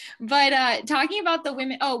 But talking about the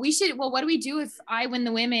women, what do we do if I win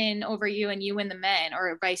the women over you and you win the men,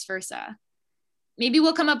 or vice versa? Maybe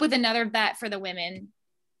we'll come up with another bet for the women.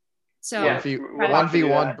 So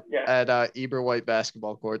 1v1 at Eberwhite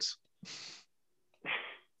basketball courts.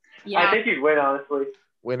 Yeah. I think you'd win, honestly.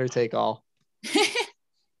 Winner take all.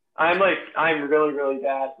 I'm really, really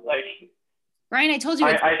bad. Like, Ryan, I told you.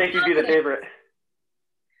 I think you'd be the favorite.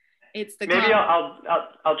 It's the maybe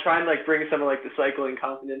I'll try and bring some of the cycling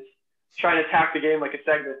confidence. Try and attack the game like a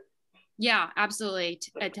segment. Yeah, absolutely.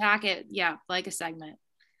 Attack it. Yeah, like a segment.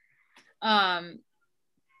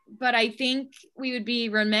 But I think we would be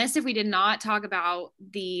remiss if we did not talk about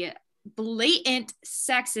the blatant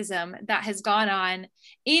sexism that has gone on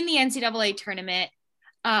in the NCAA tournament.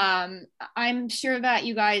 I'm sure that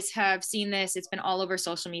you guys have seen this. It's been all over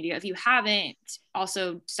social media. If you haven't,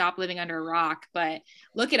 also stop living under a rock, but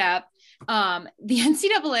look it up. The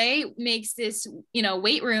NCAA makes this,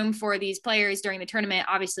 weight room for these players during the tournament.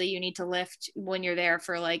 Obviously you need to lift when you're there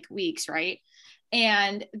for weeks, right?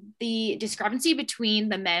 And the discrepancy between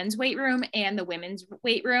the men's weight room and the women's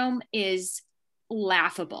weight room is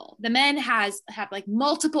laughable. The men have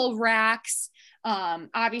multiple racks,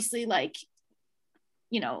 obviously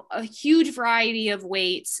a huge variety of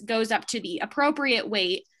weights, goes up to the appropriate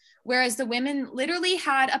weight, whereas the women literally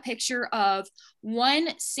had a picture of one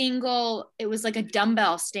single, it was like a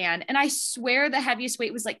dumbbell stand. And I swear the heaviest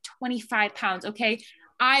weight was like 25 pounds. Okay.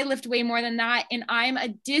 I lift way more than that. And I'm a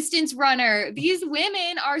distance runner. These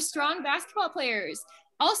women are strong basketball players.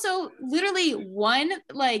 Also, literally one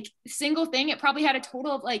like single thing, it probably had a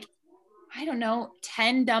total of like, I don't know,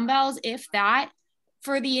 10 dumbbells, if that,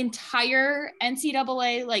 for the entire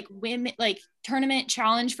NCAA like women like tournament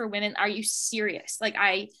challenge for women. Are you serious? Like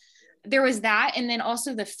there was that, and then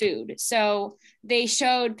also the food. So they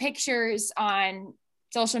showed pictures on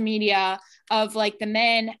social media of like the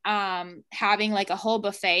men having like a whole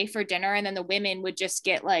buffet for dinner, and then the women would just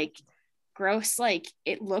get like gross, like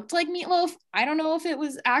it looked like meatloaf. I don't know if it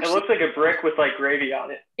was actually, it looks like a brick with like gravy on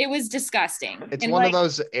it. It was disgusting. It's and one like, of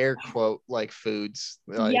those air quote like foods.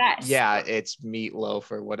 Like, yes. yeah, it's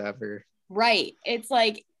meatloaf or whatever. Right. It's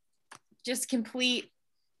like just complete.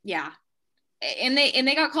 Yeah. And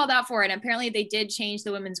they got called out for it. And apparently they did change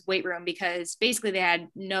the women's weight room because basically they had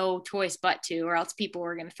no choice but to, or else people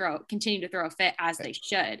were going to continue to throw a fit as they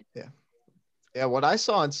should. Yeah. Yeah. What I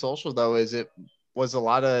saw on social though, is it was a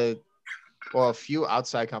lot of, well, a few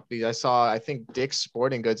outside companies. I think Dick's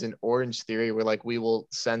Sporting Goods and Orange Theory were like, we will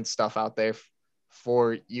send stuff out there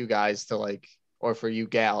for you guys to like, or for you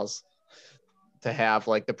gals to have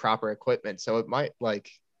like the proper equipment. So it might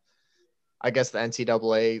like, I guess the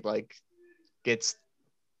NCAA like gets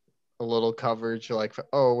a little coverage like,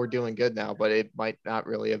 oh, we're doing good now, but it might not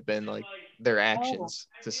really have been like their actions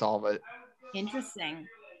to solve it. Interesting.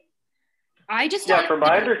 I just from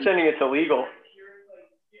my understanding, it's illegal.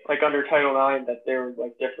 Like under Title IX, that they were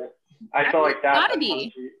like different. I felt like that. Gotta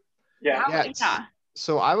be. Yeah.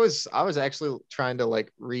 So I was actually trying to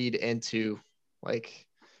like read into like,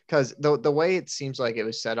 because the way it seems like it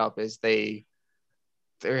was set up is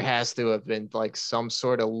there has to have been like some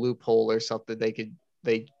sort of loophole or something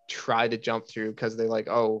they try to jump through, because they're like,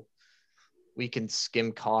 oh, we can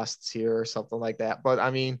skim costs here or something like that. But I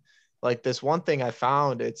mean, like this one thing I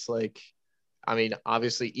found, it's like, I mean,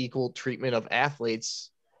 obviously equal treatment of athletes,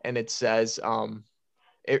 and it says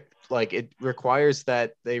it requires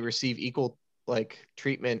that they receive equal like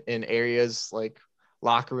treatment in areas like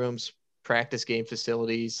locker rooms, practice game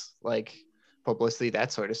facilities, like publicity,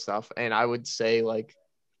 that sort of stuff. And I would say like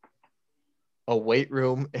a weight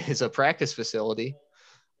room is a practice facility,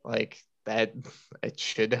 like that. It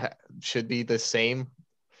should be the same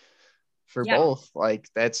for both. Like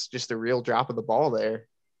that's just a real drop of the ball there.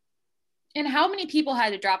 And how many people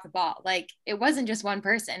had to drop the ball? Like it wasn't just one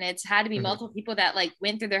person. It's had to be multiple people that like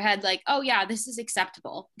went through their head like, oh yeah, this is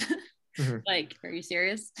acceptable. Like, are you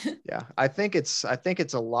serious? Yeah, I think it's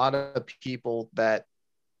a lot of people that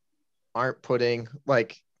aren't putting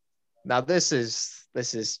like, now this is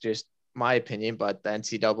just my opinion, but the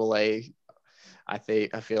NCAA, I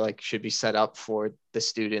feel like should be set up for the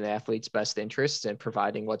student athlete's best interests and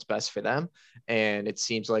providing what's best for them. And it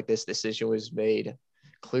seems like this decision was made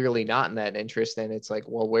clearly not in that interest. And it's like,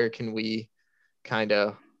 well, where can we kind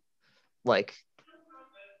of like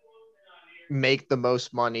make the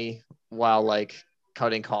most money while like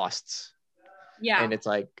cutting costs? Yeah. And it's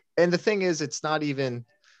like, and the thing is, it's not even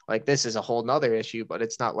like, this is a whole nother issue, but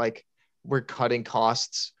it's not like we're cutting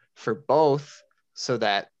costs for both so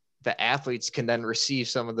that the athletes can then receive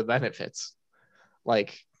some of the benefits.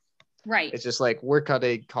 Like, right. It's just like, we're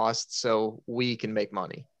cutting costs so we can make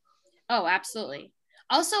money. Oh, absolutely.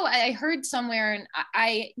 Also, I heard somewhere, and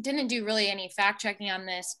I didn't do really any fact checking on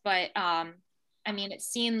this, but I mean, it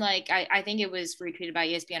seemed like, I think it was retweeted by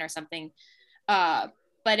ESPN or something, but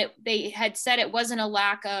they had said it wasn't a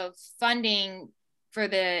lack of funding for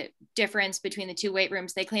the difference between the two weight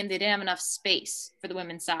rooms. They claimed they didn't have enough space for the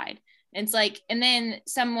women's side. And it's like, and then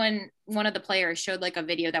one of the players showed like a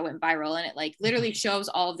video that went viral, and it like literally shows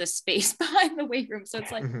all of the space behind the weight room. So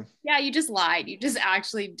it's like, yeah, you just lied. You just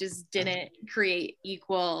actually just didn't create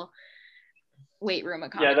equal weight room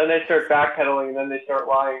economy. Yeah, then they start backpedaling, and then they start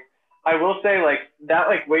lying. I will say like that,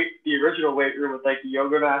 like the original weight room with like the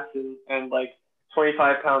yoga mats and like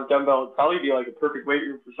 25-pound dumbbell would probably be like a perfect weight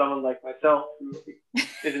room for someone like myself who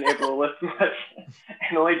isn't able to lift much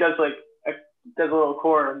and only does a little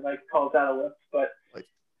core and like calls that a lift. But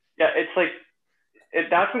yeah, it's like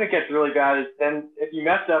that's when it gets really bad. Is then if you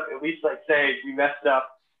mess up, at least like say we messed up,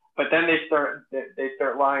 but then they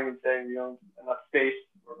start lying and saying we don't have enough space,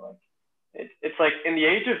 or like it's like in the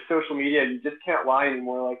age of social media, you just can't lie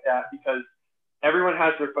anymore like that, because everyone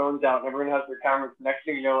has their phones out and everyone has their cameras. Next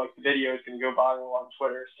thing you know, like the video is going to go viral on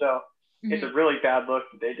Twitter. So it's a really bad look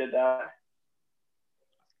that they did that.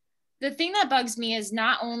 the thing that bugs me is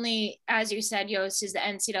not only, as you said, Joost, is the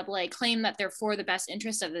NCAA claim that they're for the best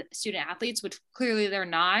interest of the student athletes, which clearly they're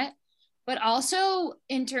not, but also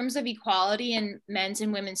in terms of equality in men's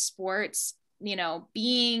and women's sports, you know,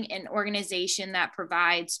 being an organization that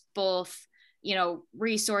provides both, you know,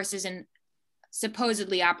 resources and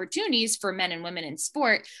supposedly opportunities for men and women in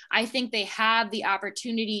sport, I think they have the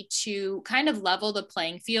opportunity to kind of level the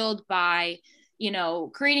playing field by, you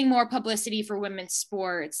know, creating more publicity for women's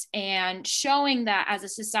sports and showing that as a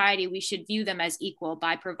society, we should view them as equal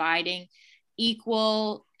by providing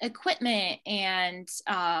equal equipment and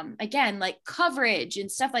again, like coverage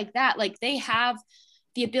and stuff like that. Like they have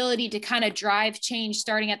the ability to kind of drive change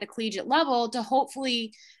starting at the collegiate level to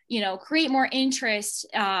hopefully, you know, create more interest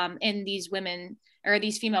in these women or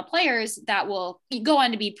these female players that will go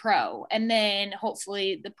on to be pro. And then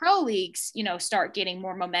hopefully the pro leagues, you know, start getting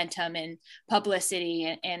more momentum and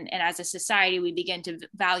publicity. And as a society, we begin to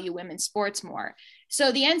value women's sports more.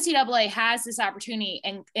 So the NCAA has this opportunity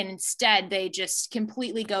and instead they just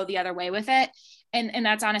completely go the other way with it. And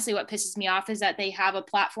that's honestly what pisses me off, is that they have a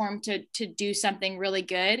platform to do something really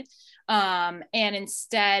good. And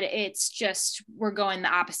instead it's just, we're going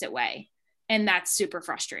the opposite way. And that's super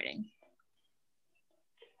frustrating.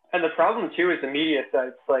 And the problem too is the media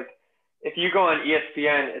sites. Like if you go on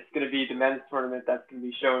ESPN, it's going to be the men's tournament that's going to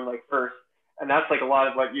be shown like first. And that's like a lot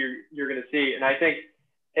of what you're going to see. And I think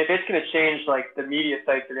if it's going to change, like the media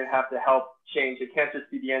sites are going to have to help change. It can't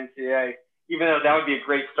just be the NCAA, even though that would be a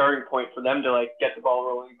great starting point for them to like get the ball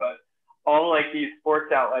rolling. But all like these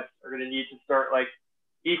sports outlets are going to need to start like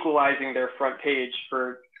equalizing their front page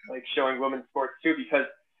for like showing women's sports too, because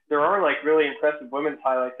there are like really impressive women's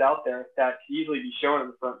highlights out there that could easily be shown on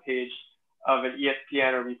the front page of an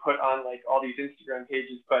ESPN or be put on like all these Instagram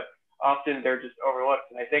pages, but often they're just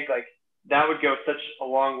overlooked. And I think like that would go such a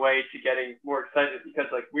long way to getting more excited,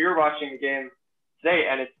 because like we were watching the game today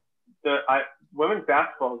and it's women's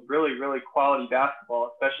basketball is really, really quality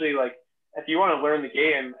basketball, especially like if you want to learn the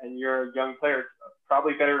game and you're a young player, it's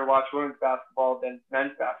probably better to watch women's basketball than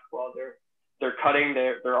men's basketball. They're cutting,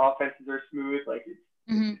 their offenses are smooth, like it's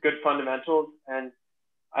good fundamentals. And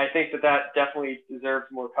I think that definitely deserves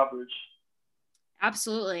more coverage.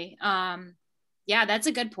 Absolutely. Yeah, that's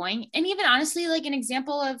a good point. And even honestly, like an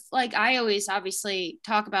example of like, I always obviously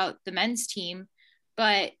talk about the men's team,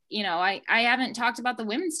 but you know, I haven't talked about the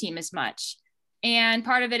women's team as much. And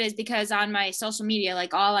part of it is because on my social media,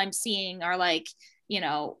 like all I'm seeing are like, you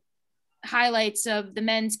know, highlights of the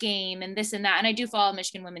men's game and this and that. And I do follow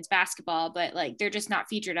Michigan women's basketball, but like, they're just not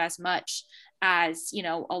featured as much as, you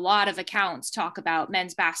know, a lot of accounts talk about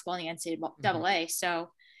men's basketball in the NCAA.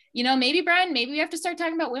 So, you know, maybe Brian, maybe we have to start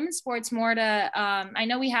talking about women's sports more to, I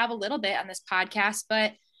know we have a little bit on this podcast,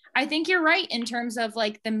 but I think you're right in terms of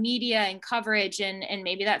like the media and coverage, and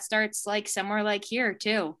maybe that starts like somewhere like here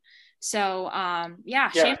too. So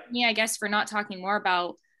shame on me, I guess, for not talking more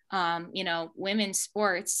about, you know, women's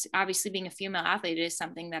sports. Obviously being a female athlete is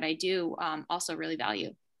something that I do also really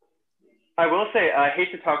value. I will say, I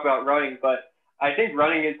hate to talk about running, but I think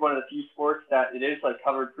running is one of the few sports that it is like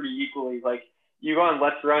covered pretty equally. Like you go on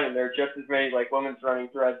Let's Run and there are just as many like women's running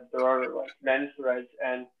threads as there are like men's threads.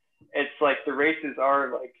 And it's like the races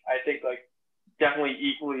are like, I think like definitely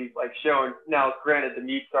equally like shown. Now, granted, the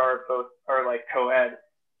meets are like co-ed,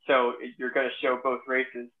 so you're going to show both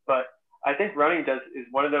races. But I think running is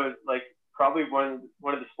one of those, like probably one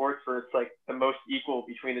of the sports where it's like the most equal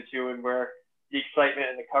between the two, and where the excitement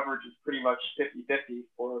and the coverage is pretty much 50-50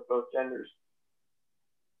 for both genders.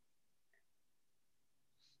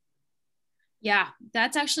 Yeah,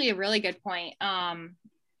 that's actually a really good point.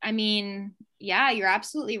 I mean, yeah, you're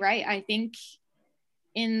absolutely right. I think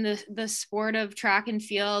in the sport of track and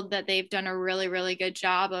field that they've done a really, really good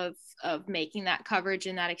job of making that coverage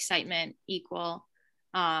and that excitement equal.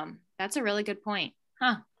 That's a really good point.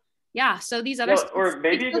 Huh. Yeah. So these other sports, or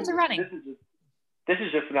maybe even, are running. This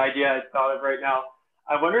is just an idea I thought of right now.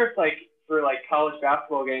 I wonder if like for like college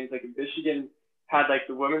basketball games, like if Michigan had like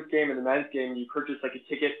the women's game and the men's game, you purchase like a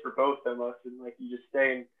ticket for both almost, and like you just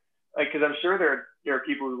stay and like, because I'm sure there are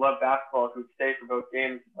people who love basketball who would stay for both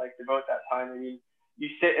games, like devote that time. I mean, you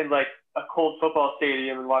sit in like a cold football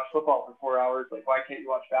stadium and watch football for 4 hours. Like, why can't you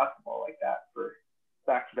watch basketball like that for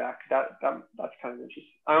back to back? That's kind of interesting.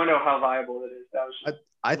 I don't know how viable it is. That was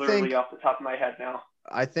just literally off the top of my head now.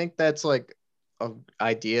 I think that's like an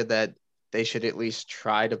idea that they should at least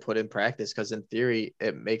try to put in practice, because in theory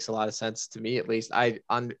it makes a lot of sense to me. At least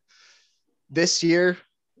on this year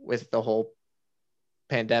with the whole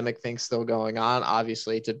pandemic thing still going on,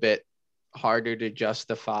 obviously it's a bit harder to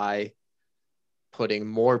justify putting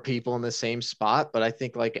more people in the same spot, but I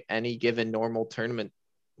think like any given normal tournament,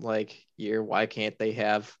 like year, why can't they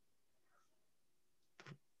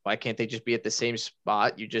just be at the same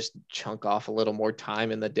spot? You just chunk off a little more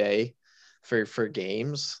time in the day for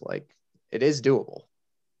games. Like, it is doable.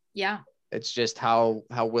 Yeah. It's just how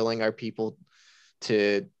willing are people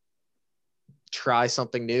to try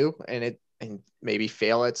something new and maybe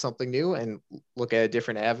fail at something new and look at a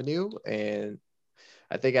different avenue. And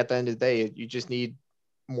I think at the end of the day, you just need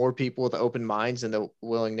more people with open minds and the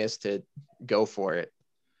willingness to go for it.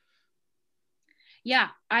 Yeah,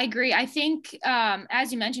 I agree. I think,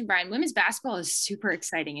 as you mentioned, Brian, women's basketball is super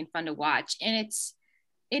exciting and fun to watch. And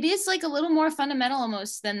it is like a little more fundamental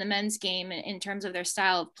almost than the men's game in terms of their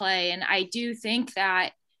style of play. And I do think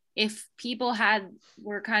that if people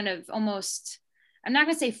were kind of almost, I'm not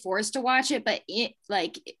going to say forced to watch it, but it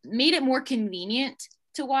made it more convenient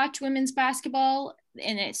to watch women's basketball,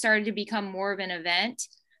 and it started to become more of an event,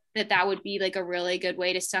 that would be like a really good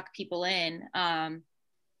way to suck people in.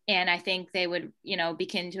 And I think they would,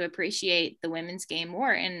 begin to appreciate the women's game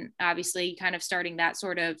more. And obviously kind of starting that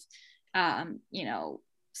sort of,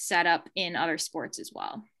 set up in other sports as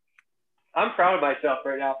well. I'm proud of myself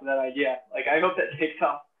right now for that idea. Like, I hope that takes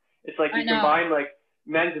off. It's like you combine like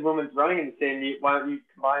men's and women's running in the same meet. Why don't you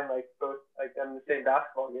combine like both like them in the same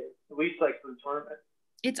basketball game, at least like for the tournament?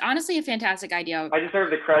 It's honestly a fantastic idea. I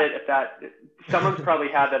deserve the credit if someone's probably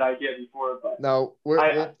had that idea before, but no, we'll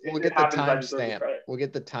get the timestamp. We'll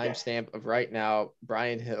get the timestamp of right now.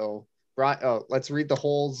 Brian Hill. Let's read the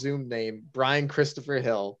whole Zoom name. Brian Christopher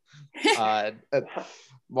Hill.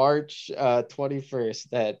 March 21st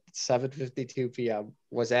at 7:52 p.m.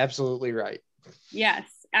 was absolutely right. Yes,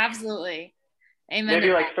 absolutely. Amen.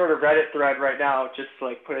 Maybe like sort of Reddit thread right now, just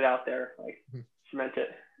like put it out there, like cement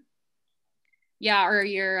it. Yeah, or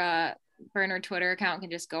your burner Twitter account can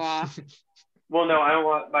just go off. Well, no, I don't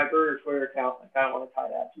want my burner Twitter account. Like, I don't want to tie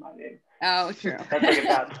that to my name. Oh, true. That's like a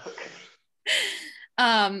bad look.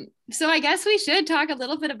 So I guess we should talk a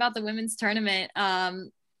little bit about the women's tournament.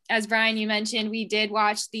 As Brian, you mentioned, we did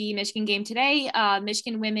watch the Michigan game today.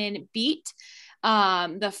 Michigan women beat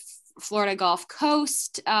the Florida Gulf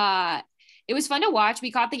Coast. It was fun to watch.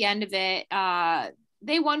 We caught the end of it.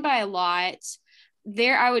 They won by a lot.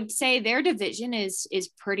 I would say their division is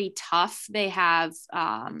pretty tough. They have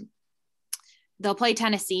they'll play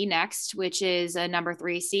Tennessee next, which is a number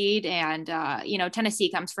 3 seed. And,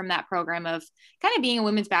 Tennessee comes from that program of kind of being a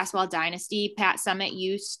women's basketball dynasty. Pat Summitt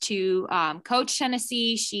used to coach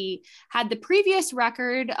Tennessee. She had the previous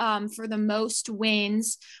record for the most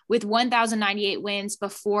wins with 1,098 wins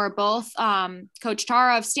before both Coach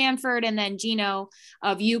Tara of Stanford and then Gino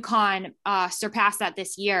of UConn surpassed that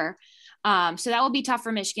this year. So that will be tough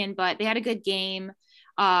for Michigan, but they had a good game.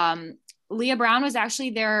 Leah Brown was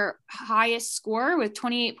actually their highest scorer with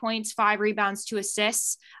 28 points, 5 rebounds, 2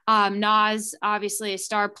 assists. Naz, obviously a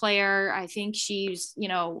star player. I think she's,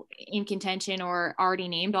 in contention or already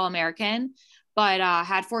named All-American, but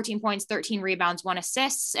had 14 points, 13 rebounds, 1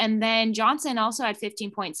 assist. And then Johnson also had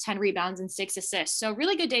 15 points, 10 rebounds, and 6 assists. So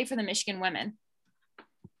really good day for the Michigan women.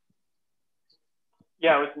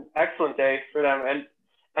 Yeah, it was an excellent day for them. And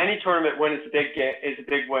any tournament win is a big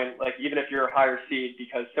win, like even if you're a higher seed,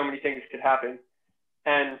 because so many things could happen.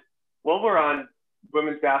 And while we're on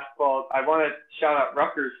women's basketball, I want to shout out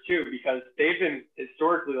Rutgers too, because they've been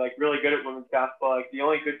historically like really good at women's basketball, like the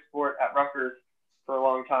only good sport at Rutgers for a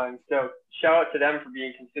long time. So shout out to them for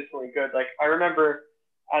being consistently good. Like, I remember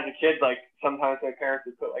as a kid, like sometimes my parents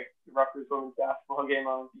would put like the Rutgers women's basketball game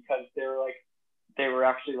on because they were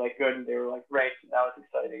actually like good and they were like ranked, and that was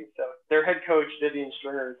exciting. So their head coach, Vivian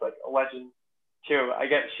Stringer, is like a legend too.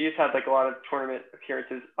 She's had like a lot of tournament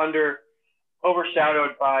appearances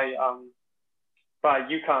overshadowed by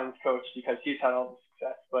UConn's coach because he's had all the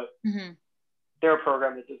success, but they're a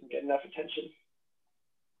program that doesn't get enough attention.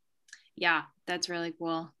 Yeah, that's really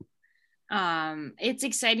cool. It's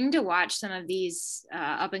exciting to watch some of these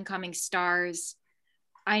up and coming stars.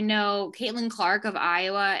 I know Caitlin Clark of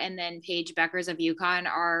Iowa and then Paige Beckers of UConn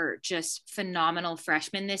are just phenomenal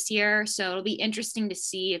freshmen this year. So it'll be interesting to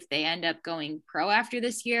see if they end up going pro after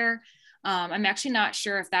this year. I'm actually not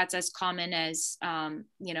sure if that's as common as, on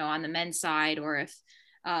the men's side, or if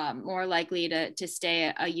more likely to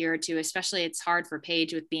stay a year or two, especially it's hard for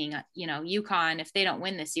Paige with being, UConn. If they don't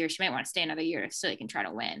win this year, she might want to stay another year so they can try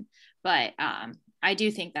to win. But I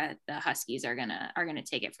do think that the Huskies are gonna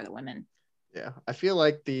take it for the women. Yeah, I feel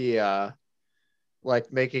like the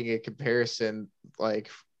making a comparison,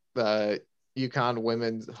 like the UConn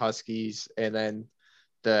women's Huskies and then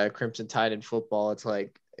the Crimson Tide in football. It's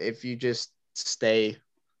like, if you just stay,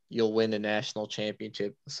 you'll win a national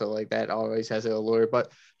championship. So like that always has an allure.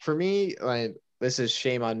 But for me, like, this is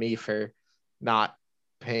shame on me for not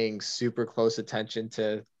paying super close attention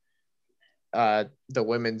to the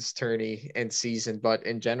women's tourney and season, but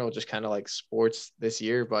in general, just kind of like sports this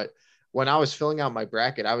year. But when I was filling out my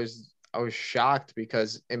bracket, I was shocked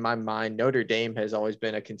because in my mind, Notre Dame has always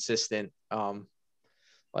been a consistent,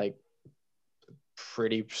 like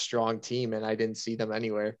pretty strong team, and I didn't see them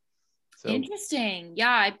anywhere. So Interesting.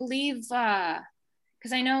 Yeah, I believe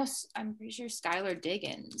because I'm pretty sure Skylar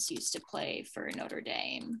Diggins used to play for Notre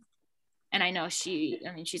Dame, and I know she's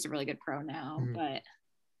a really good pro now, but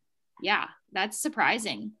yeah, that's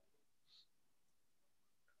surprising.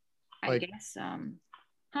 I guess.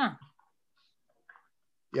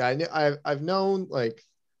 Yeah, I've known like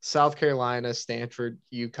South Carolina, Stanford,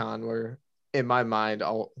 UConn were in my mind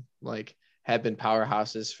all like have been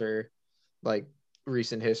powerhouses for like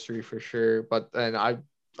recent history for sure. But then I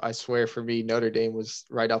swear for me, Notre Dame was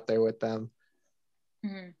right up there with them.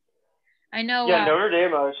 I know. Yeah, Notre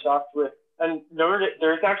Dame I was shocked with, and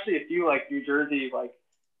there's actually a few like New Jersey like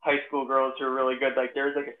high school girls who are really good. Like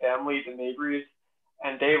there's like a family, the Mabrys,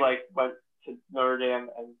 and they like went to Notre Dame,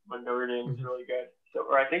 and when Notre Dame was really good. So,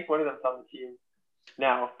 or I think one of them's on the team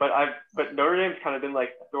now. But Notre Dame's kind of been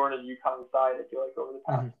like a thorn in UConn's side, I feel like, over the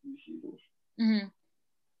past few seasons.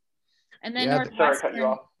 And then sorry, I cut you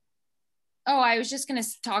off. Oh, I was just gonna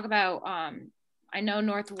talk about I know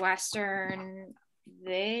Northwestern,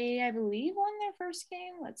 they I believe won their first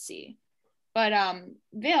game. Let's see. But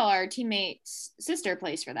Vale, our teammate's sister,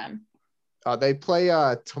 plays for them. They play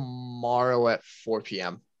tomorrow at 4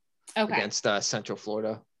 p.m. against Central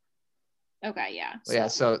Florida. Okay, yeah.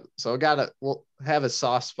 So we'll have a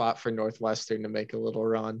soft spot for Northwestern to make a little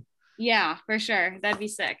run. Yeah, for sure. That'd be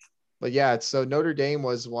sick. But yeah, so Notre Dame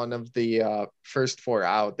was one of the first four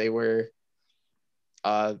out. They were,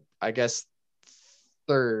 I guess,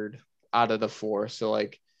 third out of the four. So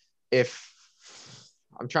like, if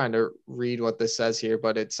I'm trying to read what this says here,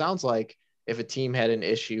 but it sounds like if a team had an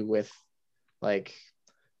issue with like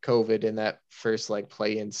COVID in that first like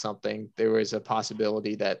play in something, there was a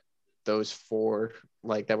possibility that those four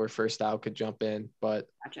like that were first out could jump in. But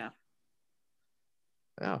gotcha.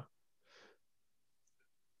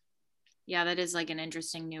 Yeah, that is like an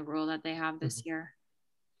interesting new rule that they have this year.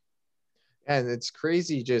 And it's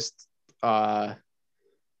crazy just how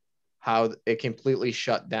it completely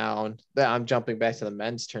shut down. I'm jumping back to the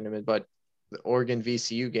men's tournament, but the Oregon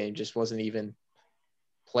VCU game just wasn't even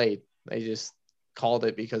played. They just called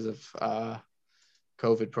it because of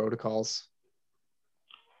COVID protocols.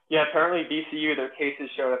 Yeah, apparently VCU, their cases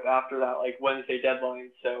showed up after that like Wednesday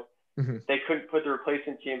deadline, so they couldn't put the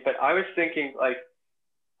replacement team. But I was thinking like,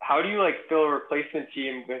 how do you like fill a replacement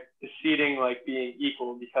team with the seeding like being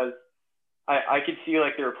equal? Because I could see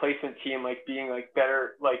like the replacement team like being like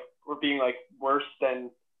better, like or being like worse than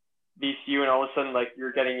VCU, and all of a sudden like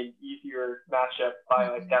you're getting an easier matchup by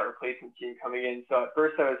like that replacement team coming in. So at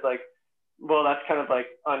first I was like, well, that's kind of like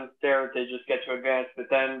unfair if they just get to advance. But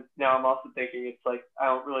then now I'm also thinking it's like I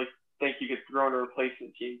don't really think you could throw in a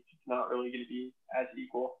replacement team. It's not really going to be as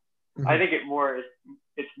equal. I think it's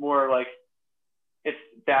more like it's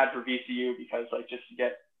bad for VCU because like just to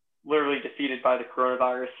get literally defeated by the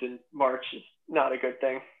coronavirus in March is not a good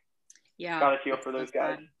thing. Yeah, gotta feel for those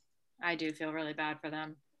guys. Bad. I do feel really bad for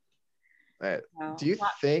them. Do you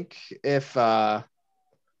think if now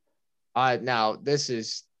this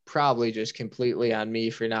is probably just completely on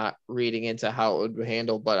me for not reading into how it would be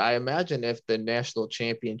handled, but I imagine if the national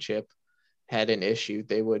championship had an issue,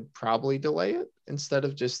 they would probably delay it instead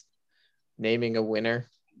of just naming a winner.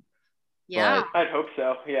 Yeah, I'd hope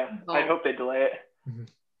so. Yeah, I'd hope they delay it.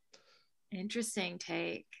 Interesting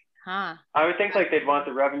take, huh? I would think like they'd want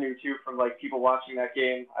the revenue too from like people watching that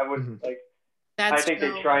game. I wouldn't like. I think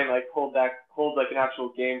they'd try and like hold like an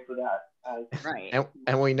actual game for that. Right.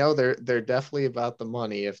 And we know they're definitely about the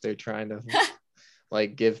money if they're trying to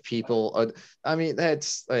like give people I mean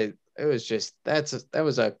that's like it was just that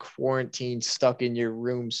was a quarantine stuck in your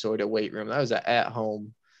room sort of weight room. That was an at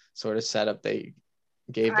home sort of setup they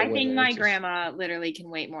gave. I think my grandma literally can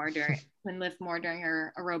lift more during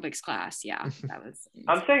her aerobics class. Yeah, that was.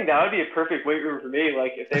 I'm saying that would be a perfect weight room for me.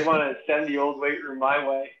 Like if they want to send the old weight room my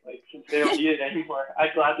way, like since they don't need it anymore,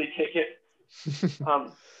 I'd gladly take it.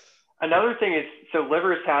 Another thing is, so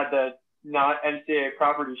Livers had the not NCAA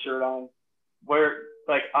property shirt on, where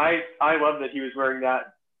like I love that he was wearing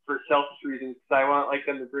that for selfish reasons because I want like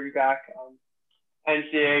them to bring back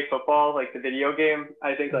NCAA football, like the video game.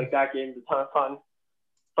 I think like that game's a ton of fun.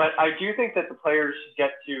 But I do think that the players should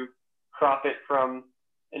get to profit from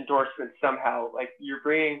endorsements somehow. Like you're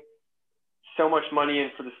bringing so much money in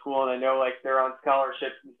for the school, and I know like they're on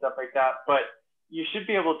scholarships and stuff like that, but you should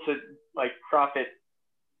be able to like profit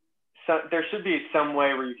there should be some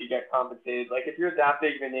way where you could get compensated. Like if you're that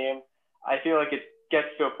big of a name, I feel like it gets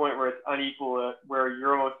to a point where it's unequal, where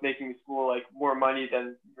you're almost making the school like more money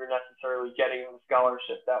than you're necessarily getting on a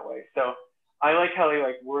scholarship that way. So I like how they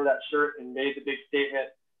like wore that shirt and made the big statement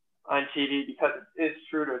on TV, because it is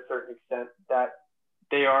true to a certain extent that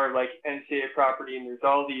they are like NCAA property, and there's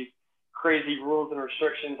all these crazy rules and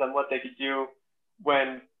restrictions on what they could do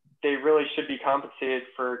when they really should be compensated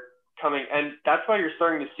for coming. And that's why you're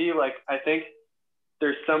starting to see, like, I think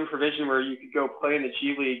there's some provision where you could go play in the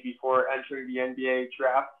G League before entering the NBA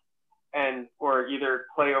draft, and or either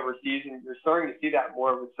play overseas. And you're starting to see that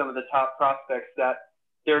more with some of the top prospects, that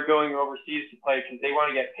they're going overseas to play because they want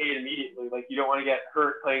to get paid immediately. Like, you don't want to get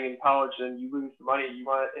hurt playing in college and you lose the money. You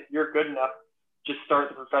want, if you're good enough, just start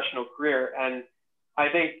the professional career. And I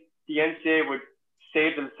think the NCAA would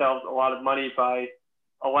save themselves a lot of money by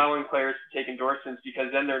allowing players to take endorsements,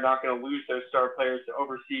 because then they're not going to lose those star players to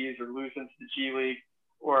overseas or lose them to the G League,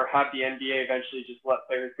 or have the NBA eventually just let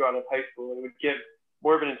players go out of high school. It would give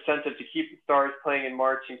more of an incentive to keep the stars playing in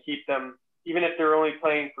March and keep them, even if they're only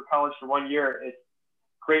playing for college for 1 year. It's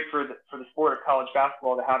great for the sport of college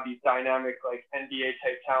basketball to have these dynamic, like, NBA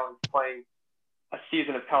type talents playing a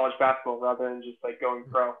season of college basketball rather than just like going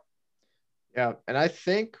pro. Yeah. And I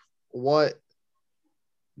think what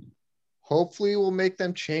hopefully will make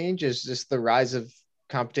them change is just the rise of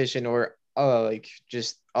competition, or like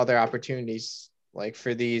just other opportunities, like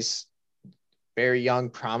for these very young,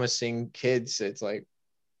 promising kids. It's like,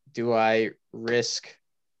 do I risk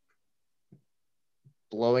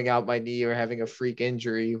blowing out my knee or having a freak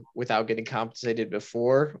injury without getting compensated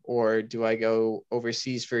before? Or do I go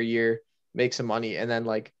overseas for a year, make some money, and then,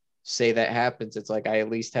 like, say that happens, it's like I at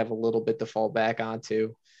least have a little bit to fall back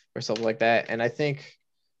onto or something like that. And I think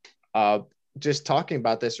just talking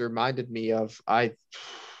about this reminded me of, I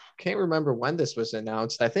can't remember when this was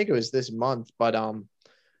announced. I think it was this month, but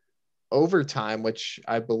overtime, which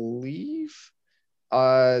I believe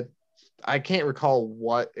I can't recall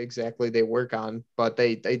what exactly they work on, but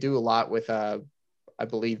they do a lot with I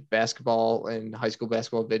believe basketball and high school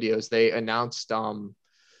basketball videos. They announced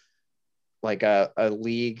like a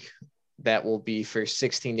league that will be for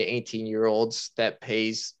 16 to 18-year-olds that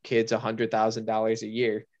pays kids $100,000 a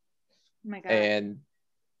year. Oh my God. And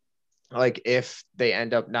like, if they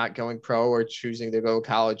end up not going pro or choosing to go to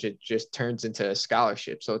college, it just turns into a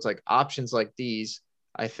scholarship. So it's like options like these,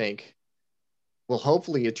 I think, will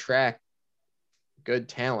hopefully attract good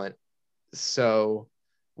talent. So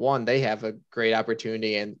one, they have a great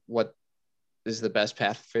opportunity and what is the best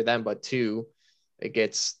path for them. But two, it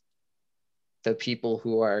gets the people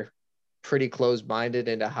who are pretty close-minded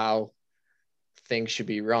into how things should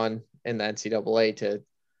be run in the NCAA to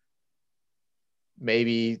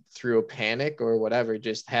maybe through a panic or whatever,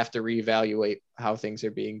 just have to reevaluate how things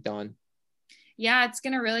are being done. Yeah, it's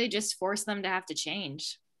going to really just force them to have to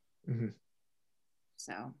change. Mm-hmm.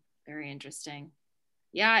 So very interesting.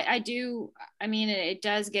 Yeah, I do. I mean, it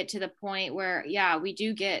does get to the point where, yeah, we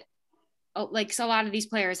do get, like, so a lot of these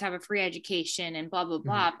players have a free education and blah, blah,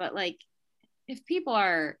 blah. Mm-hmm. But like, if people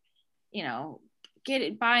are,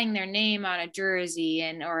 buying their name on a jersey,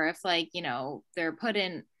 and, or if, like, they're put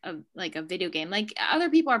in a video game, like, other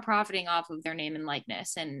people are profiting off of their name and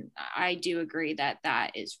likeness. And I do agree that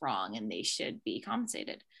that is wrong and they should be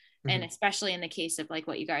compensated. Mm-hmm. And especially in the case of, like,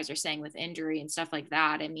 what you guys are saying with injury and stuff like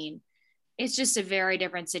that. I mean, it's just a very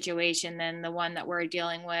different situation than the one that we're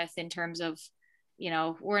dealing with in terms of,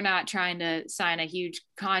 we're not trying to sign a huge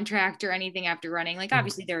contract or anything after running. Like,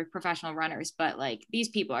 obviously they're professional runners, but like, these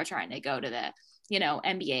people are trying to go to the,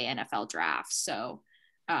 NBA, NFL drafts. So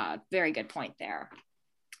very good point there.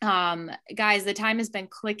 Guys, the time has been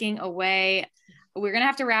clicking away. We're going to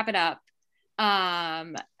have to wrap it up.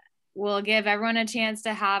 We'll give everyone a chance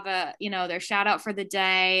to have their shout out for the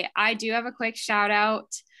day. I do have a quick shout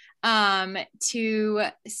out to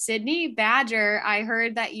Sydney Badger. I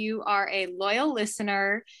heard that you are a loyal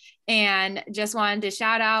listener and just wanted to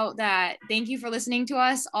shout out that thank you for listening to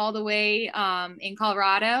us all the way in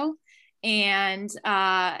Colorado. And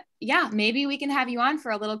maybe we can have you on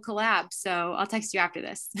for a little collab. So I'll text you after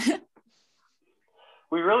this.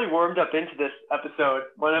 We really warmed up into this episode.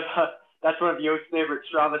 That's one of Jost's favorite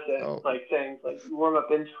Strava sayings, like, warm up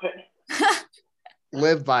into it.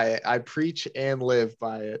 Live by it. I preach and live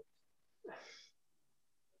by it.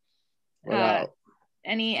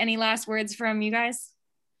 Any last words from you guys?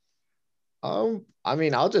 I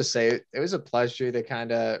mean, I'll just say it was a pleasure to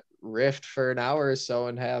kind of riff for an hour or so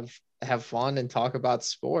and have fun and talk about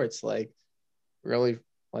sports. Like, really,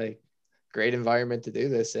 like, great environment to do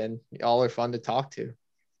this, and y'all are fun to talk to.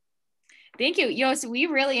 Thank you. Joost, we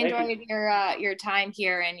really enjoyed your time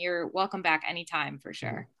here, and you're welcome back anytime for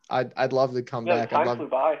sure. I'd love to come back. Time flew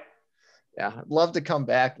by. Yeah, I'd love to come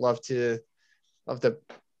back. Love to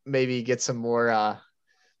maybe get some more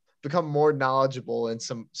become more knowledgeable in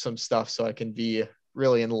some stuff so I can be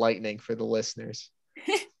really enlightening for the listeners.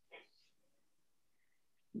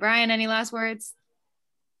 Brian, any last words?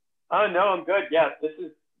 No, I'm good. Yeah,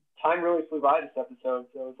 time really flew by this episode,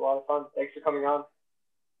 so it was a lot of fun. Thanks for coming on.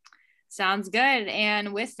 Sounds good.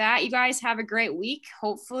 And with that, you guys have a great week.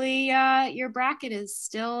 Hopefully your bracket is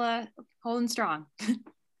still holding strong.